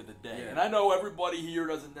Yeah. the end of the day. Yeah. And I know everybody here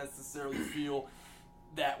doesn't necessarily feel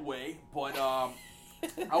that way, but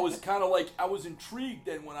I was kind of like, I was intrigued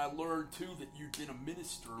then when I learned too that you'd been a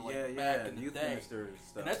minister like back in the Youth day. minister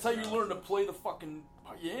stuff. And that's how you learn to play the fucking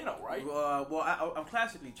piano, right? Well, I'm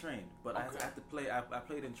classically trained, but I Okay. have to play. I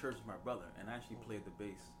played in church with my brother, and I actually played the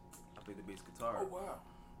bass. I played the bass guitar. Oh, wow.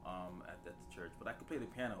 At the church, but I could play the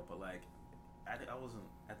piano. But like, I wasn't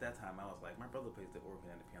at that time. I was like, my brother plays the organ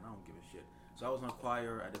and the piano. I don't give a shit. So I was in a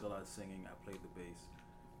choir. I did a lot of singing. I played the bass,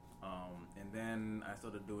 and then I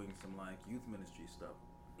started doing some like youth ministry stuff,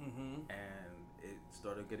 Mm-hmm. and it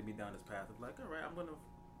started getting me down this path of like, all right, I'm gonna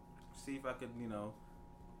see if I could,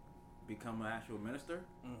 become an actual minister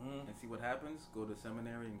Mm-hmm. and see what happens. Go to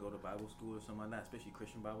seminary and go to Bible school or something like that, especially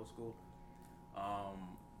Christian Bible school.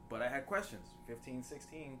 But I had questions. 15,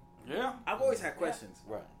 16. Yeah. I've always had questions,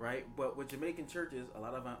 Right. right? But with Jamaican churches, a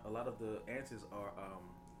lot of the answers are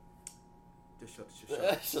just shut.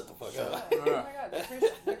 Shut the fuck Oh up. my god, they're Christian.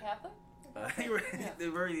 They're Catholic? Yeah.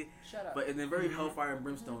 They're very, Shut up. but and they're very hellfire and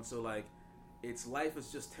brimstone. So like, it's life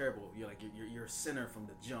is just terrible. You're like you're a sinner from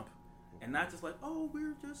the jump, and not just like, oh,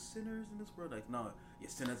 we're just sinners in this world. Like, no, you're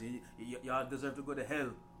sinners. Y'all deserve to go to hell.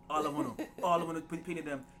 All of them, pity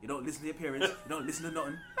them. You don't listen to your parents. You don't listen to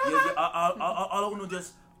nothing. All of them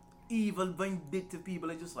just evil, vindictive people.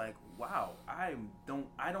 And just like, wow, I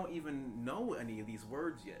don't even know any of these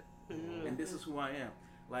words yet, and this is who I am.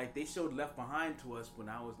 Like, they showed Left Behind to us when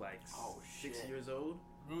I was like 6 shit. years old,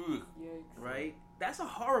 Ugh. Yikes. right? That's a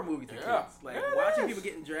horror movie to Yeah. kids. Like, Yeah, it watching is. people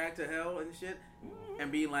getting dragged to hell and shit, and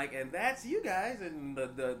being like, and that's you guys, and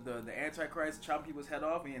the Antichrist chopping people's head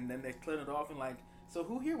off, and then they clean it off, and like, so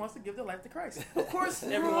who here wants to give their life to Christ? Of course,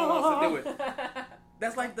 everyone wants to do it.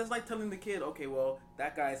 That's like telling the kid, okay, well,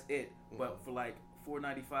 that guy's it, but for like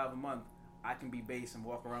 $4.95 a month, I can be base and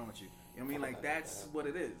walk around with you. You know what I mean? Like, that's what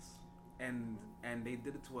it is. And they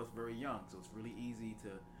did it to us very young, so it's really easy to.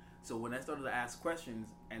 So when I started to ask questions,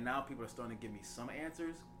 and now people are starting to give me some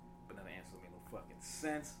answers, but then the answers make no fucking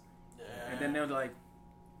sense. Yeah. And then they're like,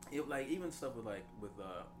 even stuff with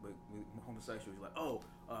homosexuals, like,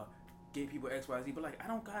 gay people X Y Z, but like, I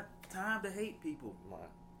don't got time to hate people. Right.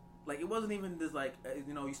 Like, it wasn't even this, like,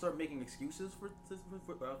 you start making excuses for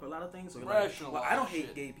a lot of things. So you're like, Rationalize well, I don't hate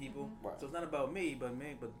shit. gay people, Right. so it's not about me, but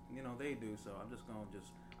they do. So I'm just gonna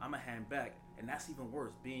I'm a hand back, and that's even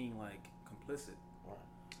worse, being like complicit. Right.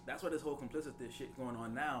 That's why this whole complicit this shit going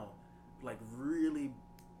on now, like really,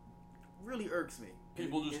 really irks me.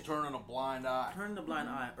 People just turning a blind eye. Turning the blind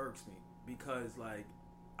eye irks me because like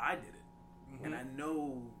I did it, and I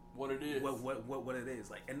know what it is. What it is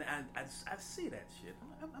like, and I see that shit.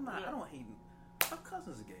 I'm not. I don't hate. My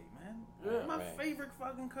cousin's gay, man. Yeah, my man. favorite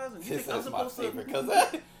fucking cousin. You This think I'm is my supposed to? favorite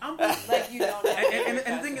cousin. I'm Like you don't know. and the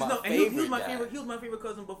thing is, My no, and he was favorite my guy. favorite. He was my favorite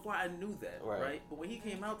cousin before I knew that, Right. right? But when he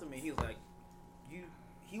came out to me, he was like, "You."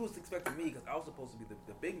 He was expecting me because I was supposed to be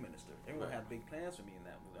the big minister. Everyone Right. had big plans for me in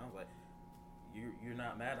that movie. I was like, "You're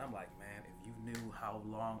not mad?" I'm like, "Man, if you knew how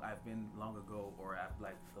long I've been long ago, or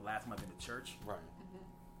like the last time I've been to church, Right.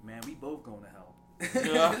 man, we both going to hell."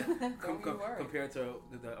 Yeah. Don't you worry. Compared to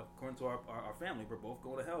according to our family, we're both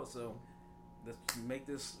going to hell. So let's make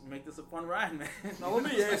this a fun ride, man. Now let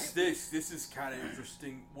me ask this. This is kind of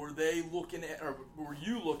interesting. Were they looking at, or were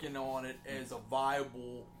you looking on it as a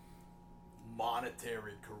viable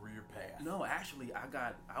monetary career path? No, actually, I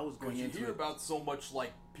was going Because you into hear it. about so much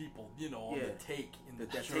like people, on Yeah. the take in the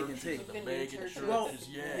That take churches and take. and the The new mega churches. churches. Well,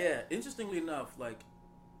 yeah. Interestingly enough, like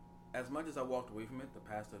as much as I walked away from it, the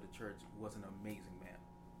pastor of the church was an amazing man.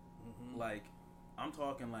 Mhm. Like I'm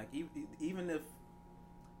talking like even if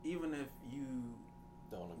you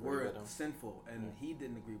Don't agree were with him. sinful and Yeah. he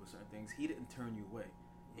didn't agree with certain things, he didn't turn you away.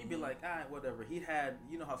 He'd be Mhm. like, whatever. He had,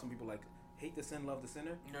 you know how some people like hate the sin, love the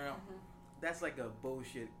sinner. Yeah. That's like a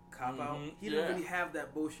bullshit cop out. Mhm. He didn't Yeah. really have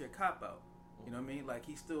that bullshit cop out. You know what I mean? Like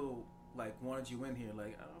he still like wanted you in here.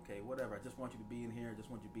 Like okay, whatever. I just want you to be in here. I just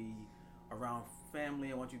want you to be around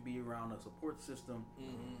family. I want you to be around a support system.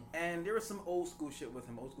 Mm-hmm. And there was some old school shit with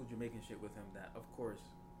him, old school Jamaican shit with him. That of course,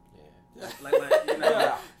 Yeah. like you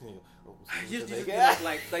know. Yeah.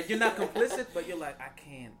 Like you're not complicit, but you're like I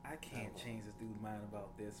can't change this dude's mind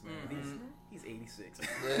about this, man. Mhm. He's 86.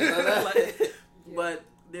 Yeah. Like, but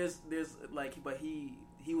there's like, but he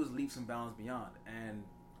was leaps and bounds beyond, and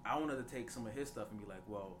I wanted to take some of his stuff and be like,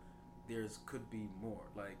 well, could be more.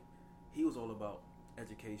 Like he was all about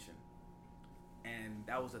education, and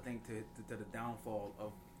that was the thing to the downfall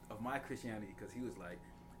of my Christianity, because he was like,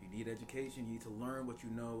 you need education, you need to learn what you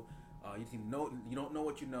know. You need to know, you don't know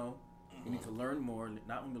what you know. You need to learn more,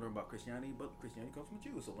 not only learn about Christianity, but Christianity comes from the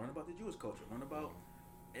Jews. So learn about the Jewish culture. Learn about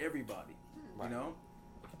everybody. Right. You know?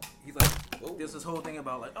 He's like, Ooh. there's this whole thing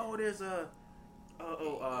about like, there's a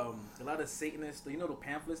lot of Satanists. You know the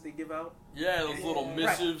pamphlets they give out? Yeah, those little Right.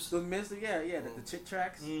 missives. Those missives, yeah, the chick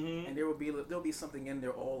tracks. Mhm. And there'll be something in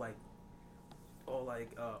there all like,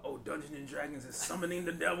 Dungeons and Dragons is summoning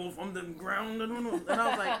the devil from the ground. And I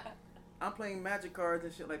was like, I'm playing magic cards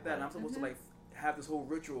and shit like that, and I'm supposed to like have this whole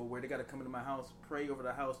ritual where they got to come into my house, pray over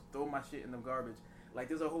the house, throw my shit in the garbage. Like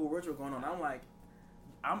there's a whole ritual going on. I'm like,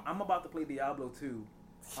 I'm about to play Diablo 2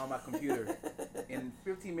 on my computer in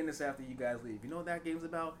 15 minutes after you guys leave. You know what that game's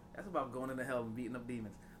about? That's about going into hell and beating up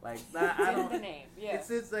demons. Like I It's in don't. the name. Yeah.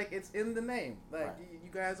 It's like it's in the name. Like Right. you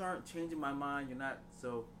guys aren't changing my mind. You're not.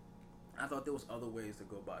 So I thought there was other ways to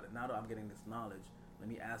go about it. Now that I'm getting this knowledge, let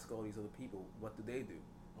me ask all these other people, what do they do?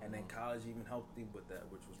 And then college even helped me with that,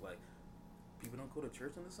 which was like, people don't go to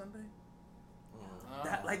church on a Sunday.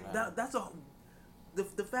 That's a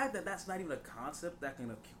the fact that that's not even a concept that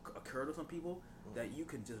can occur to some people, that you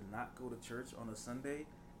can just not go to church on a Sunday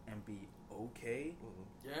and be okay,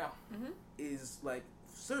 Yeah. is like,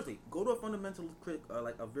 seriously, go to a fundamental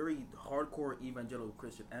like a very hardcore evangelical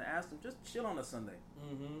Christian and ask them, just chill on a Sunday.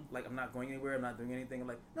 Mm-hmm. Like, I'm not going anywhere, I'm not doing anything. I'm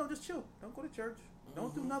like, no, just chill. Don't go to church.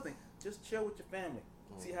 Don't do nothing. Just chill with your family.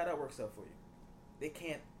 See how that works out for you. They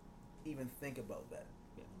can't even think about that.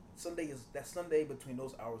 That Sunday between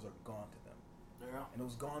those hours are gone to them. Yeah. And it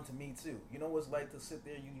was gone to me too. You know what it's like to sit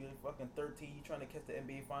there, you're fucking 13, you trying to catch the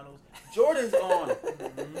NBA finals. Jordan's on.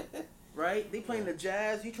 Right? They playing the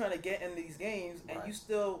Jazz, you trying to get in these games, and you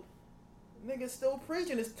still, niggas still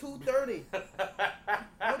preaching. It's 2:30. What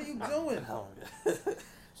are you doing?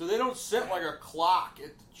 So they don't set like a clock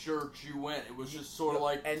at the church you went. It was just sort of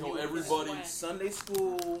like And till you- everybody. went. Sunday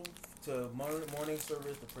school to morning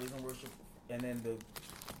service, the praise and worship, and then the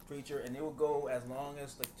preacher, and it would go as long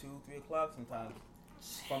as like 2-3 o'clock sometimes.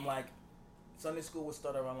 From like Sunday school would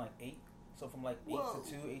start around like 8, so from like 8 Whoa. to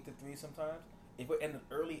 2, 8 to 3 sometimes. If it ended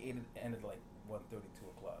early, it ended like 1:30, 2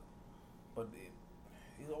 o'clock. But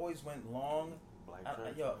it always went long.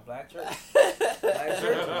 Black church. Black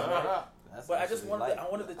church. Right? But I just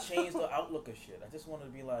wanted to change the outlook of shit. I just wanted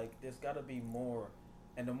to be like, there's got to be more.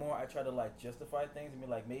 And the more I try to like justify things and be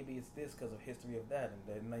like, maybe it's this because of history of that,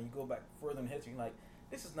 and then you go back further in history, like,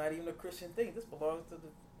 this is not even a Christian thing. This belongs to the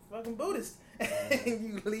fucking Buddhists. And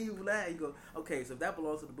you leave that, you go, okay, so if that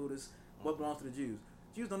belongs to the Buddhists, what belongs to the Jews?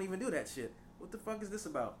 Jews don't even do that shit. What the fuck is this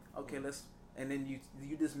about? Okay, and then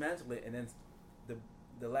you dismantle it, and then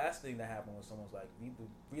the last thing that happened was someone was like,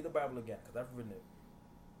 read the Bible again, because I've written it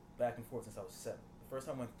back and forth since I was 7. The first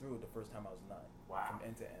time I went through it, the first time I was 9. Wow. From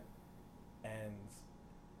end to end. And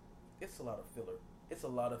it's a lot of filler. It's a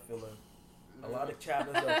lot of filler. A lot of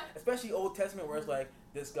chapters, especially Old Testament, where it's like,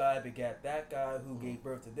 this guy begat that guy, who gave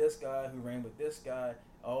birth to this guy, who reigned with this guy,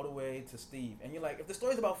 all the way to Steve. And you're like, if the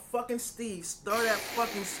story's about fucking Steve, start at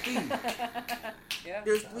fucking Steve. Yeah.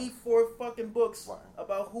 There's 3-4 fucking books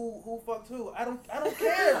about who fucked who. I don't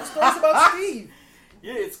care. The story's about Steve.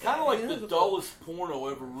 Yeah, it's kind of like the dullest porno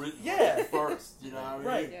ever written. Yeah. First, you know what I mean?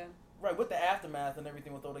 Right. Yeah. Right, with the aftermath and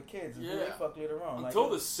everything with all the kids. And who they fuck later on. Until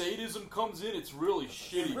the sadism comes in, it's really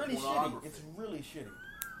shitty. It's really shitty. It's really shitty.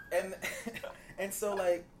 And so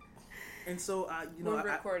like, you know, we're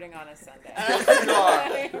recording on a Sunday.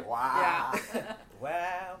 Wow.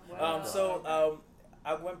 Yeah. Wow.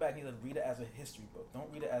 I went back and read it as a history book.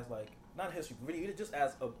 Don't read it as like, not a history book. Read it just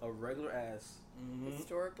as a regular ass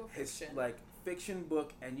Historical fiction. like fiction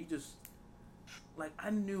book, and you just like, I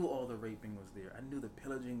knew all the raping was there. I knew the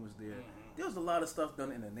pillaging was there. There was a lot of stuff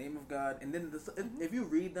done in the name of God, and then if you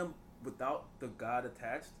read them without the God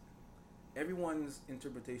attached, everyone's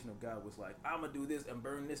interpretation of God was like, I'm gonna do this and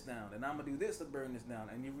burn this down, and I'm gonna do this and burn this down,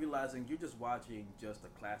 and you're realizing you're just watching just a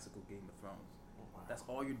classical Game of Thrones. That's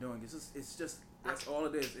all you're doing. It's just that's all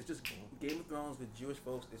it is. It's just Game of Thrones with Jewish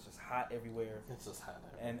folks. It's just hot everywhere. It's just hot.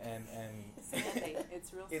 And Sandy.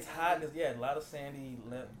 It's real. it's sandy. hot. Yeah, a lot of sandy.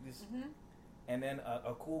 And then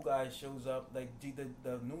a cool guy shows up. Like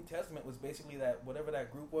the New Testament was basically that whatever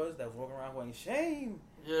that group was that was walking around going shame.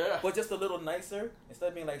 Yeah. But just a little nicer. Instead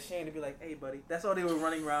of being like shame, to be like, hey buddy. That's all they were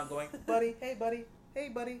running around going, buddy, hey buddy,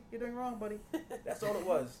 you're doing wrong, buddy. That's all it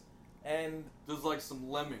was. And there's like some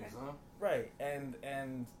lemmings, huh? right. And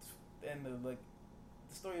the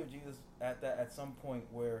story of Jesus at some point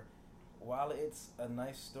where, while it's a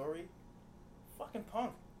nice story, fucking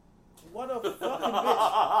punk. What a fucking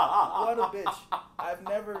bitch. What a bitch. I've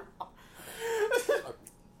never...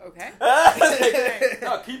 Okay.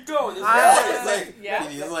 No, keep going. This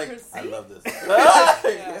He's like, I love this.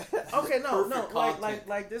 Yeah. Okay, no, Perfect like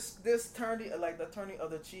content. this turning, like the turning of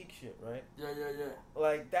the cheek shit, right? Yeah.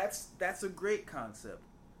 Like that's a great concept,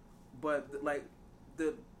 but like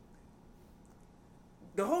the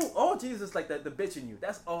whole Jesus is like the bitch in you.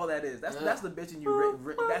 That's all that is. That's the bitch in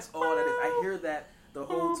you. That's all that is. I hear that the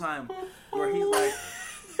whole time, where he's like,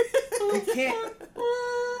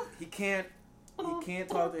 he can't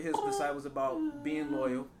talk to his disciples about being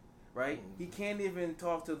loyal, right? He can't even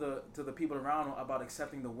talk to the people around him about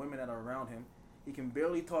accepting the women that are around him. He can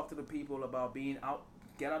barely talk to the people about being out.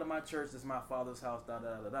 Get out of my church. This is my father's house. Da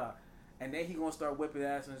da da da. And then he gonna start whipping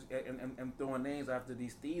ass and throwing names after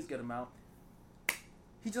these thieves get him out.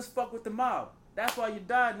 He just fuck with the mob. That's why you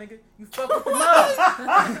died, nigga. You fuck with the mob.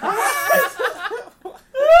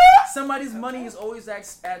 Somebody's money is always at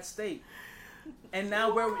stake. And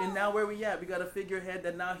now where we at? We got to figure ahead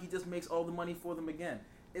that now he just makes all the money for them again.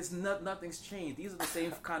 It's nothing's changed. These are the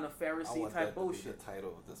same kind of Pharisee type bullshit. The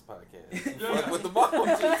title of this podcast. Fuck with the mom,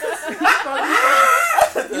 Jesus.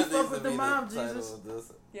 You fuck with the mom,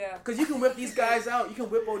 Jesus. Yeah. Because you can whip these guys out. You can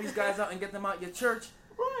whip all these guys out and get them out your church.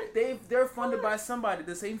 Right. They're funded by somebody.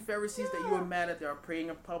 The same Pharisees that you were mad at, they are praying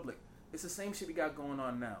in public. It's the same shit we got going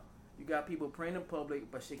on now. You got people praying in public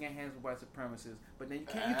but shaking hands with white supremacists. But then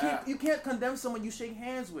you can't condemn someone you shake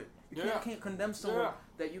hands with. You can't condemn someone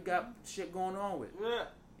that you got shit going on with. Yeah.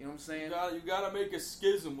 You know what I'm saying? You gotta make a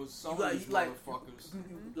schism with some of these motherfuckers.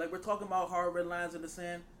 Like we're talking about hard red lines in the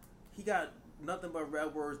sand. He got nothing but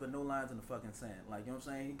red words but no lines in the fucking sand. Like, you know what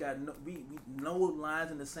I'm saying? He got no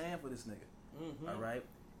lines in the sand for this nigga. Mm-hmm. All right?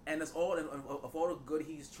 And it's all of all the good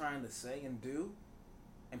he's trying to say and do,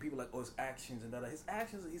 and people are like, oh, his actions and that. His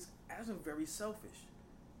actions are very selfish.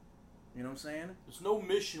 You know what I'm saying? There's no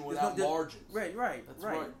mission without margins. Right. That's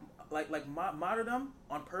right. Like martyrdom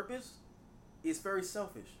on purpose is very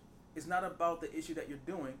selfish. It's not about the issue that you're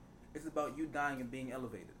doing. It's about you dying and being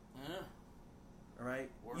elevated. Yeah. All right.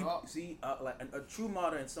 See, like a true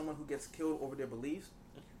martyr and someone who gets killed over their beliefs,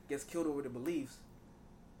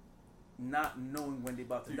 not knowing when they're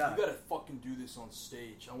about to die. You gotta fucking do this on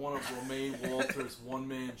stage. I want a Romaine Walters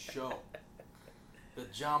one-man show. The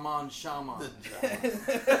Jaman Shaman.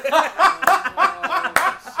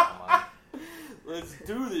 Let's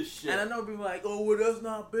do this shit. And I know people are like, oh, well, that's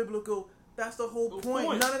not biblical. That's the whole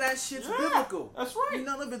point. None of that shit's biblical. That's right.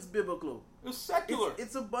 None of it's biblical. It's secular.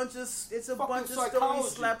 It's a bunch of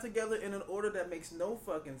stories slapped together in an order that makes no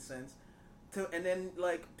fucking sense. And then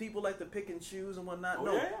like people like to pick and choose and whatnot.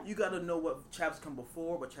 You got to know what chapters come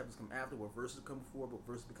before, what chapters come after, what verses come before, what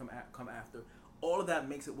verses come after. all of that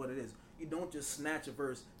makes it what it is. You don't just snatch a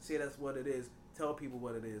verse, say that's what it is, tell people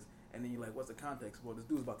what it is, and then you're like, what's the context? Well, this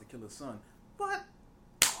dude's about to kill his son. But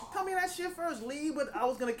tell me that shit first, Lee. But I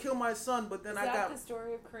was gonna kill my son, but then Is I that got the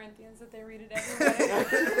story of Corinthians that they read at every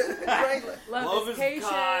wedding? right. Love is patient.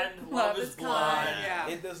 kind, love is blind. Yeah.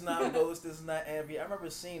 It does not boast, does not envy. I remember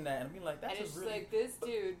seeing that and being like, that's And it's a just really like this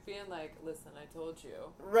dude being like, listen, I told you.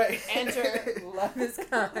 right. Enter, love is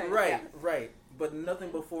kind. Right, Yeah. right. But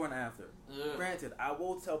nothing before and after. Yeah. Granted, I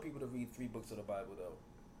will tell people to read 3 books of the Bible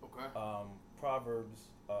though. Okay. Proverbs,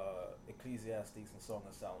 Ecclesiastes, and Song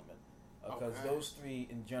of Solomon. Because Okay. those 3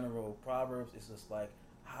 in general, Proverbs is just like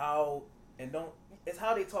how it's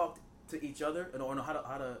how they talk to each other and or how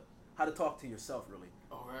to talk to yourself really.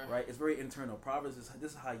 Okay. Right? It's very internal. Proverbs is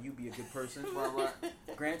this is how you be a good person. Right.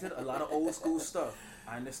 Granted, a lot of old school stuff.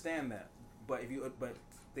 I understand that. But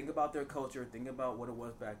think about their culture, think about what it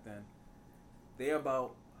was back then. They're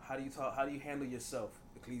about how do you handle yourself.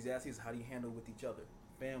 Ecclesiastes is how do you handle with each other,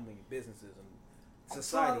 family, businesses, and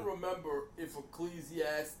society. I'm trying to remember if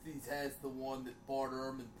Ecclesiastes has the one that Bart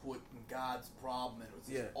Ehrman put in God's Problem, and it was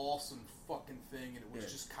this awesome fucking thing, and it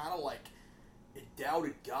was just kind of like it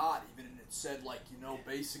doubted God even, and it said like, you know,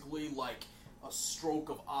 basically like a stroke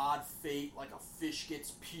of odd fate, like a fish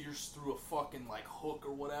gets pierced through a fucking like hook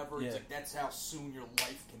or whatever. It's like that's how soon your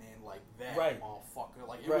life can end, like that, Right. motherfucker.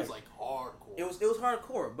 Like it was like hardcore. It was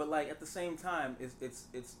hardcore, but like at the same time, it's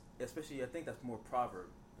especially I think that's more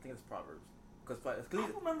Proverbs. I think it's Proverbs because I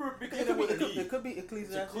don't remember it beginning with an E. it could be It's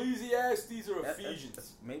Ecclesiastes. Ecclesiastes or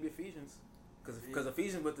Ephesians. Maybe Ephesians, because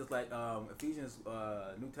Ephesians with this like Ephesians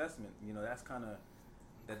New Testament. You know that's kind of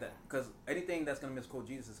that because anything that's gonna misquote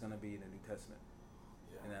Jesus is gonna be in the New Testament.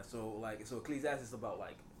 Yeah. And so Ecclesiastes is about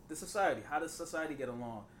like the society. How does society get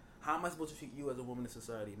along? How am I supposed to treat you as a woman in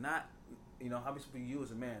society? Not, you know, how am I supposed to treat you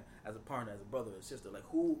as a man, as a partner, as a brother, as a sister? Like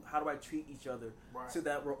how do I treat each other so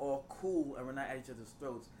that we're all cool and we're not at each other's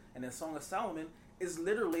throats? And then Song of Solomon is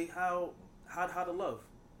literally how to love.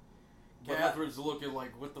 Catherine's looking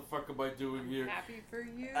like, what the fuck am I doing here? Happy for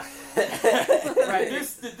you. Right.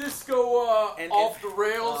 Did this go off the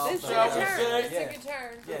rails? This took shall a we turn. say? This took a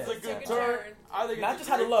turn. Yeah. It's a This good took turn. I think Not it's just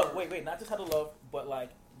a how to great love. turn. Wait, not just how to love, but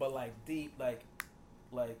like deep, like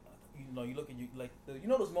you know, you look at you like you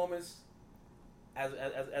know those moments as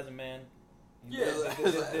a man.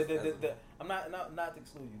 I'm not to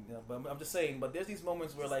exclude you know, but I'm just saying. But there's these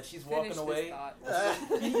moments where like she's walking away.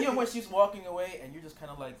 You know when she's walking away and you're just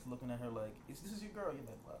kind of like looking at her like, this is your girl. You're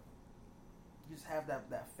like, what? You just have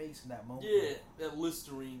that face in that moment. Yeah, that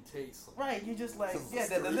Listerine taste. Right. You just like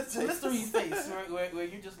the Listerine face where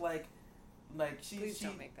you're just like Please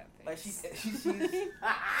don't make that face. Like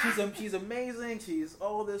she's amazing. She's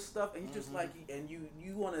all this stuff, and you just like and you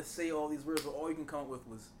want to say all these words, but all you can come up with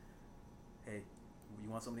was, "Hey, you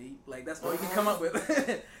want something to eat?" Like that's all you can come up with,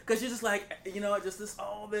 because you're just like you know just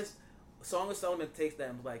all this. Song of Solomon takes that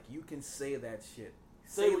and like you can say that shit.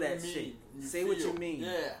 Say what that you shit. mean. Say what you mean.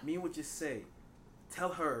 Yeah. Mean what you say. Tell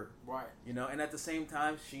her. Right. You know, and at the same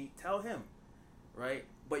time, tell him, right?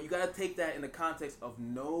 But you gotta take that in the context of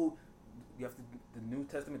no. You have to. The New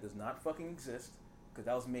Testament does not fucking exist because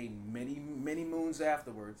that was made many moons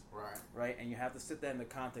afterwards. Right. Right, and you have to sit that in the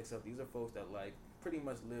context of these are folks that like pretty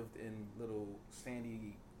much lived in little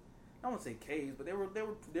sandy. I don't want to say caves, but they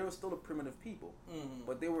were still a primitive people,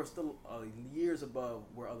 but they were still years above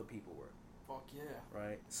where other people were. Fuck yeah.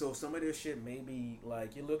 Right. So some of this shit may be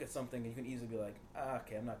like you look at something and you can easily be like,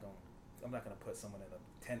 okay, I'm not gonna put someone in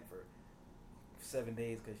a tent for 7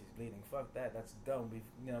 days because she's bleeding. Fuck that. That's dumb.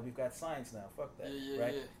 We've got science now. Fuck that. Yeah,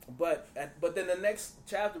 right. Yeah. But then the next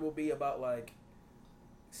chapter will be about like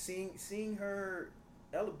seeing her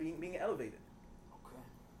being elevated. Okay.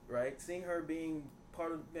 Right. Seeing her being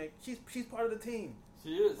part of like she's part of the team.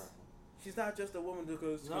 She is. Right. She's not just a woman to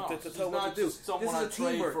she's tell what not to do. just someone This is I a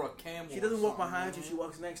trade teamwork. for a camel. She doesn't walk or something, behind you; she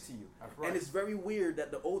walks next to you. That's right. And it's very weird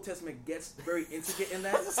that the Old Testament gets very intricate in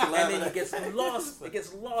that, and then it gets lost. It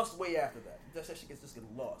gets lost way after that. That's how she gets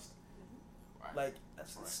lost. Right. Like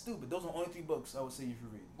that's stupid. Those are the only 3 books I would say you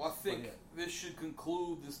should read. Well, I think this should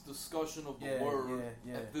conclude this discussion of the word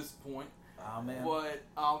at this point. Amen. But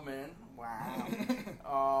amen.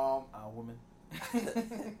 Wow. Woman.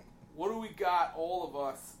 What do we got? All of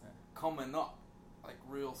us coming up like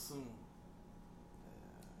real soon.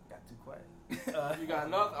 Got too quiet. You got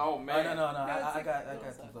nothing? Oh man. No. I it's got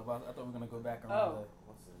like some stuff. I thought we were gonna go back around. Oh.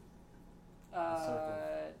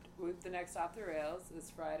 Circle. With the next Off the Rails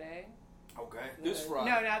is Friday. Okay. This Friday.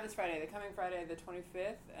 No, not this Friday. The coming Friday, the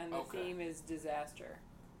 25th, and the Okay. theme is disaster.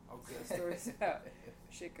 Okay. The story's about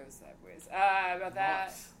shit goes sideways. About that.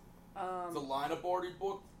 Nice. The line of already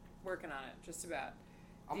booked. Working on it, just about.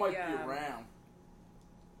 I might be around.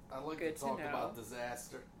 I like Good to to talk know. about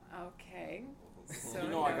disaster. Okay. So you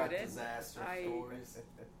know I got noted. disaster I- stories.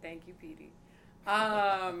 Thank you, Petey.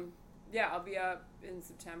 Yeah, I'll be up in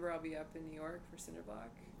September. I'll be up in New York for Cinderblock.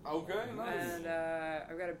 Okay, nice. And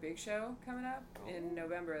I've got a big show coming up in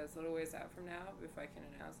November. That's a little ways out from now, if I can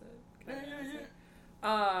announce it. Can I announce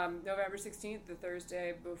it? November 16th, the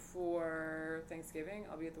Thursday before Thanksgiving,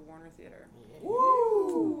 I'll be at the Warner Theater.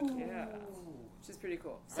 Woo! Yeah. Which is pretty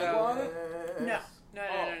cool. I want So, it. no.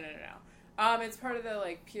 Oh. It's part of the,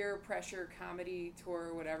 like, Peer Pressure Comedy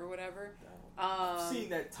Tour, whatever. I've seen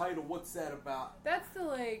that title. What's that about? That's the,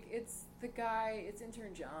 like, it's the guy, it's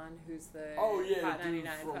intern John, who's the Oh yeah, Hot the dude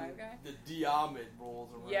 99.5 from guy. the Diamond rolls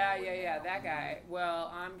around. Yeah, that guy.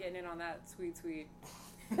 Well, I'm getting in on that sweet.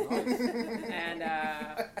 And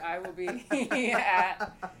I will be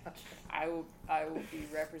I will be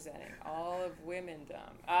representing all of Womendom.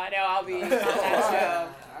 No, I'll be on that show.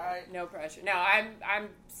 All right. No pressure. No, I'm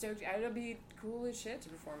stoked. It'll be cool as shit to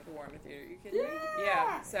perform at the Warner Theater. You kidding me?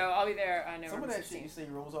 Yeah. So I'll be there on Some November of that shit you 16th. say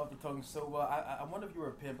rolls off the tongue so well. I wonder if you were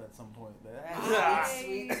a pimp at some point.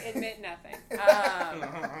 I admit nothing.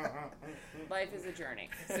 Life is a journey.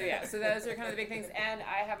 So yeah, so those are kind of the big things. And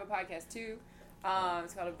I have a podcast too.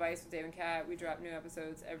 It's called Advice with Dave and Kat. We drop new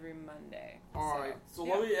episodes every Monday. All right. So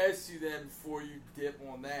yeah. let me ask you then, before you dip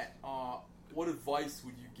on that, what advice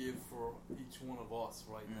would you give for each one of us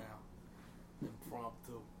right now?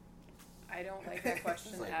 Impromptu. I don't like that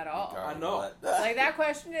question It's like, at all. I know. Like that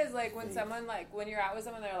question is like when someone when you're out with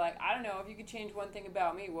someone, they're like, I don't know, if you could change one thing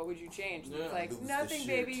about me, what would you change? And Yeah. it's like, Lose the nothing, shit.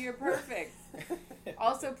 baby, you're perfect.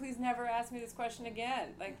 Also, please never ask me this question again.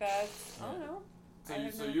 Like that's, I don't know.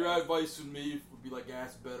 So your advice would me would be like,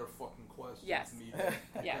 ask better fucking questions. Yes. Me,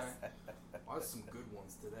 Yes. I have some good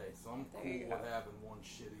ones today, so I'm There cool you with go. having one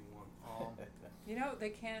shitty one. You know, they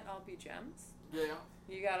can't all be gems. Yeah.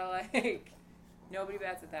 You gotta like, nobody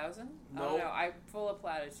bats 1,000. I don't Nope. know. I'm full of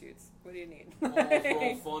platitudes. What do you need?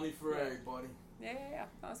 All funny for Yeah. everybody. Yeah.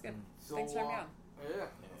 That was good. So, Thanks for having me on. Yeah,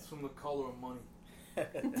 that's from The Color of Money.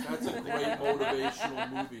 That's a great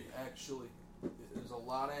motivational movie, actually. There's a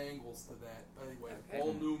lot of angles to that. Anyway, Okay.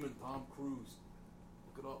 Paul Newman, Tom Cruise.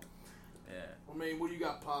 Look it up. Yeah. I mean, what do you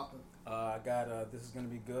got popping? I got This Is Gonna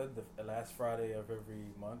Be Good, the last Friday of every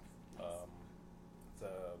month. It's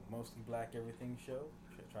a mostly black everything show,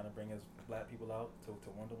 trying to bring us black people out to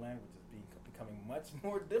Wonderland, which is becoming much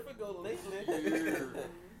more difficult lately. Yeah.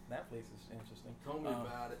 That place is interesting. Tell me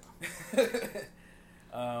about it.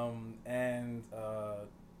 And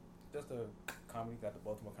just a comedy, got the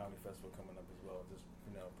Baltimore Comedy Festival coming up as well. Just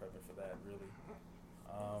prepping for that really.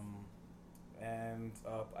 And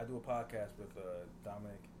I do a podcast with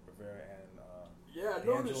Dominic Rivera and Yeah, I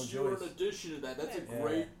D'Angelo noticed you were an Joyce. addition to that. That's a Yeah.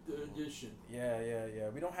 great addition. Yeah.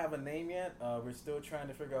 We don't have a name yet. We're still trying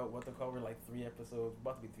to figure out what to call. We're like 3 episodes,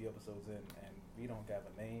 about to be 3 episodes in, and we don't have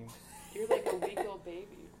a name. You're like a weak old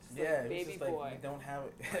baby. Just Yeah, like it's baby just like boy. we don't have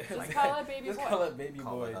it. Just call it baby Just boy. call it baby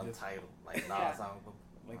Call boy. it Just untitled, like Nas Yeah. album.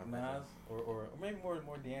 like Nas or maybe more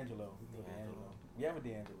D'Angelo. We can go D'Angelo. D'Angelo. We have a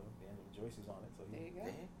D'Angelo. D'Angelo Joyce is on it, so There you go.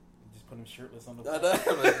 Yeah. just put him shirtless on the. No,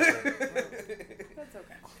 floor. That's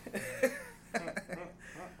okay.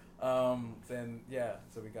 Then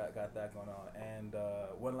so we got that going on, and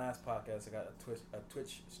one last podcast. I got a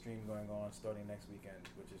Twitch stream going on starting next weekend,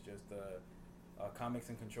 which is just comics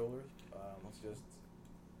and controllers. It's just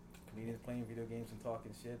comedians playing video games and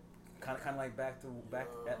talking shit. Kind of like back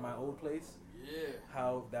at my old place. Yeah.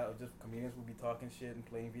 How that was just comedians would be talking shit and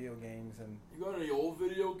playing video games, and You got any old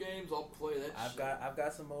video games? I'll play that shit. I've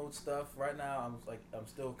got some old stuff right now. I'm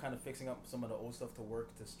still kind of fixing up some of the old stuff to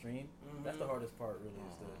work to stream. That's the hardest part, really,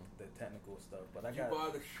 is the technical stuff. But Did you buy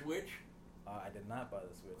the Switch? I did not buy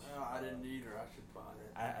the Switch. I didn't either. I should buy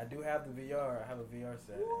that. I do have the VR. I have a VR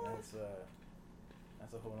set, and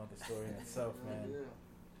that's a whole other story in itself, man. Yeah.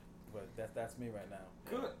 But that's me right now.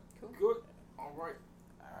 Good. Cool. Good. All right.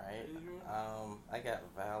 Alright. Adrian? I got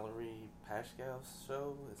Valerie Pashkal's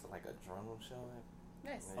show. It's like a drone show.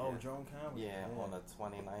 Nice. Oh, drone comedy. Yeah, on the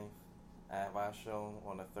 29th. I have our show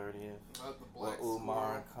on the 30th. At the With Black Umar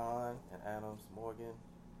Square. Khan and Adams Morgan.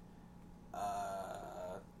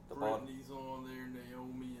 The Brittany's on there,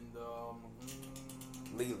 Naomi, and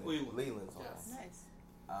Leland's on Yes. Nice.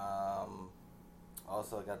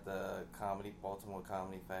 Also got the Baltimore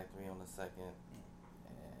Comedy Factory on the 2nd,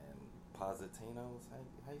 and Positinos.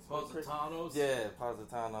 How you spell it, Chris? Positanos? Yeah,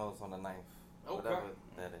 Positanos on the 9th. Okay. Whatever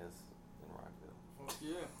that is in Rockville. Fuck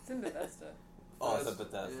yeah. It's in Bethesda. Oh, it's a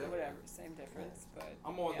Bethesda, Bethesda. yeah. Whatever, same difference, but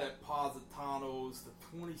I'm on yeah. that Positanos the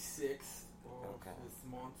 26th of Okay. this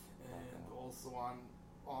month, and Okay. also I'm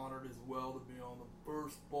honored as well to be on the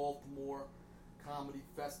Burst Baltimore Comedy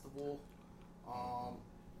Festival.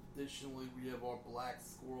 Additionally, we have our Black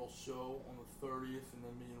Squirrel show on the 30th, and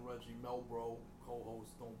then me and Reggie Melbro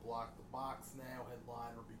co-host Don't Block the Box now.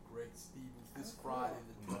 Headliner will be Greg Stevens this Friday,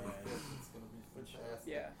 the 25th. It's going to be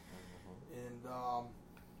fantastic. Yeah. And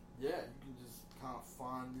yeah, you can just kind of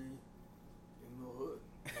find me in the hood,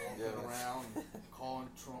 walking around, calling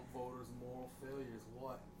Trump voters moral failures.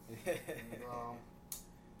 What? And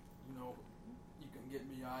you know, you can get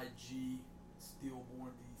me IG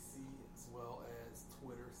Steelborn DC, as well as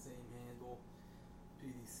Twitter, same handle,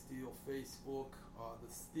 PD Steel, Facebook,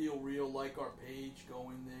 the Steel Reel, like our page,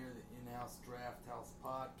 go in there, the In-House Draft House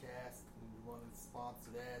podcast. We'll be running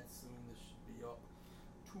sponsored ads soon. This should be up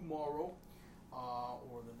tomorrow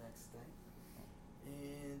or the next day.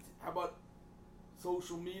 And how about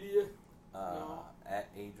social media? At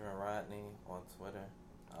Adrian Rodney on Twitter,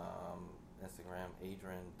 Instagram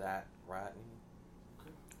Adrian.Rodney.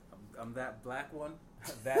 I'm that black one.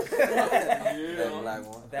 That That black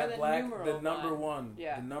one. Or the black, numeral the number one.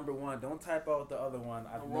 Yeah. The number one. Don't type out the other one.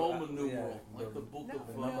 A Roman numeral, like the book No. of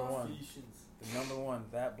The number one. Ephesians. The number one,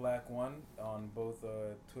 that black one, on both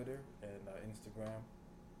Twitter and Instagram,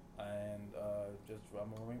 and just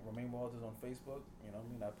Romain Walters on Facebook. You know what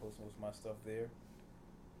I mean? I post most of my stuff there.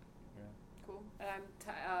 Yeah. Cool. And I'm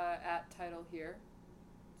at title here,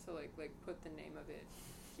 so like put the name of it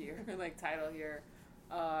here, like title here,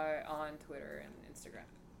 on Twitter and Instagram.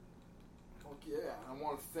 Yeah, I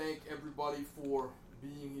want to thank everybody for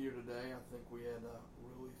being here today. I think we had a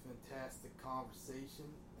really fantastic conversation,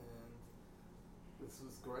 and this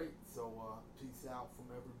was great. So peace out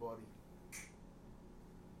from everybody.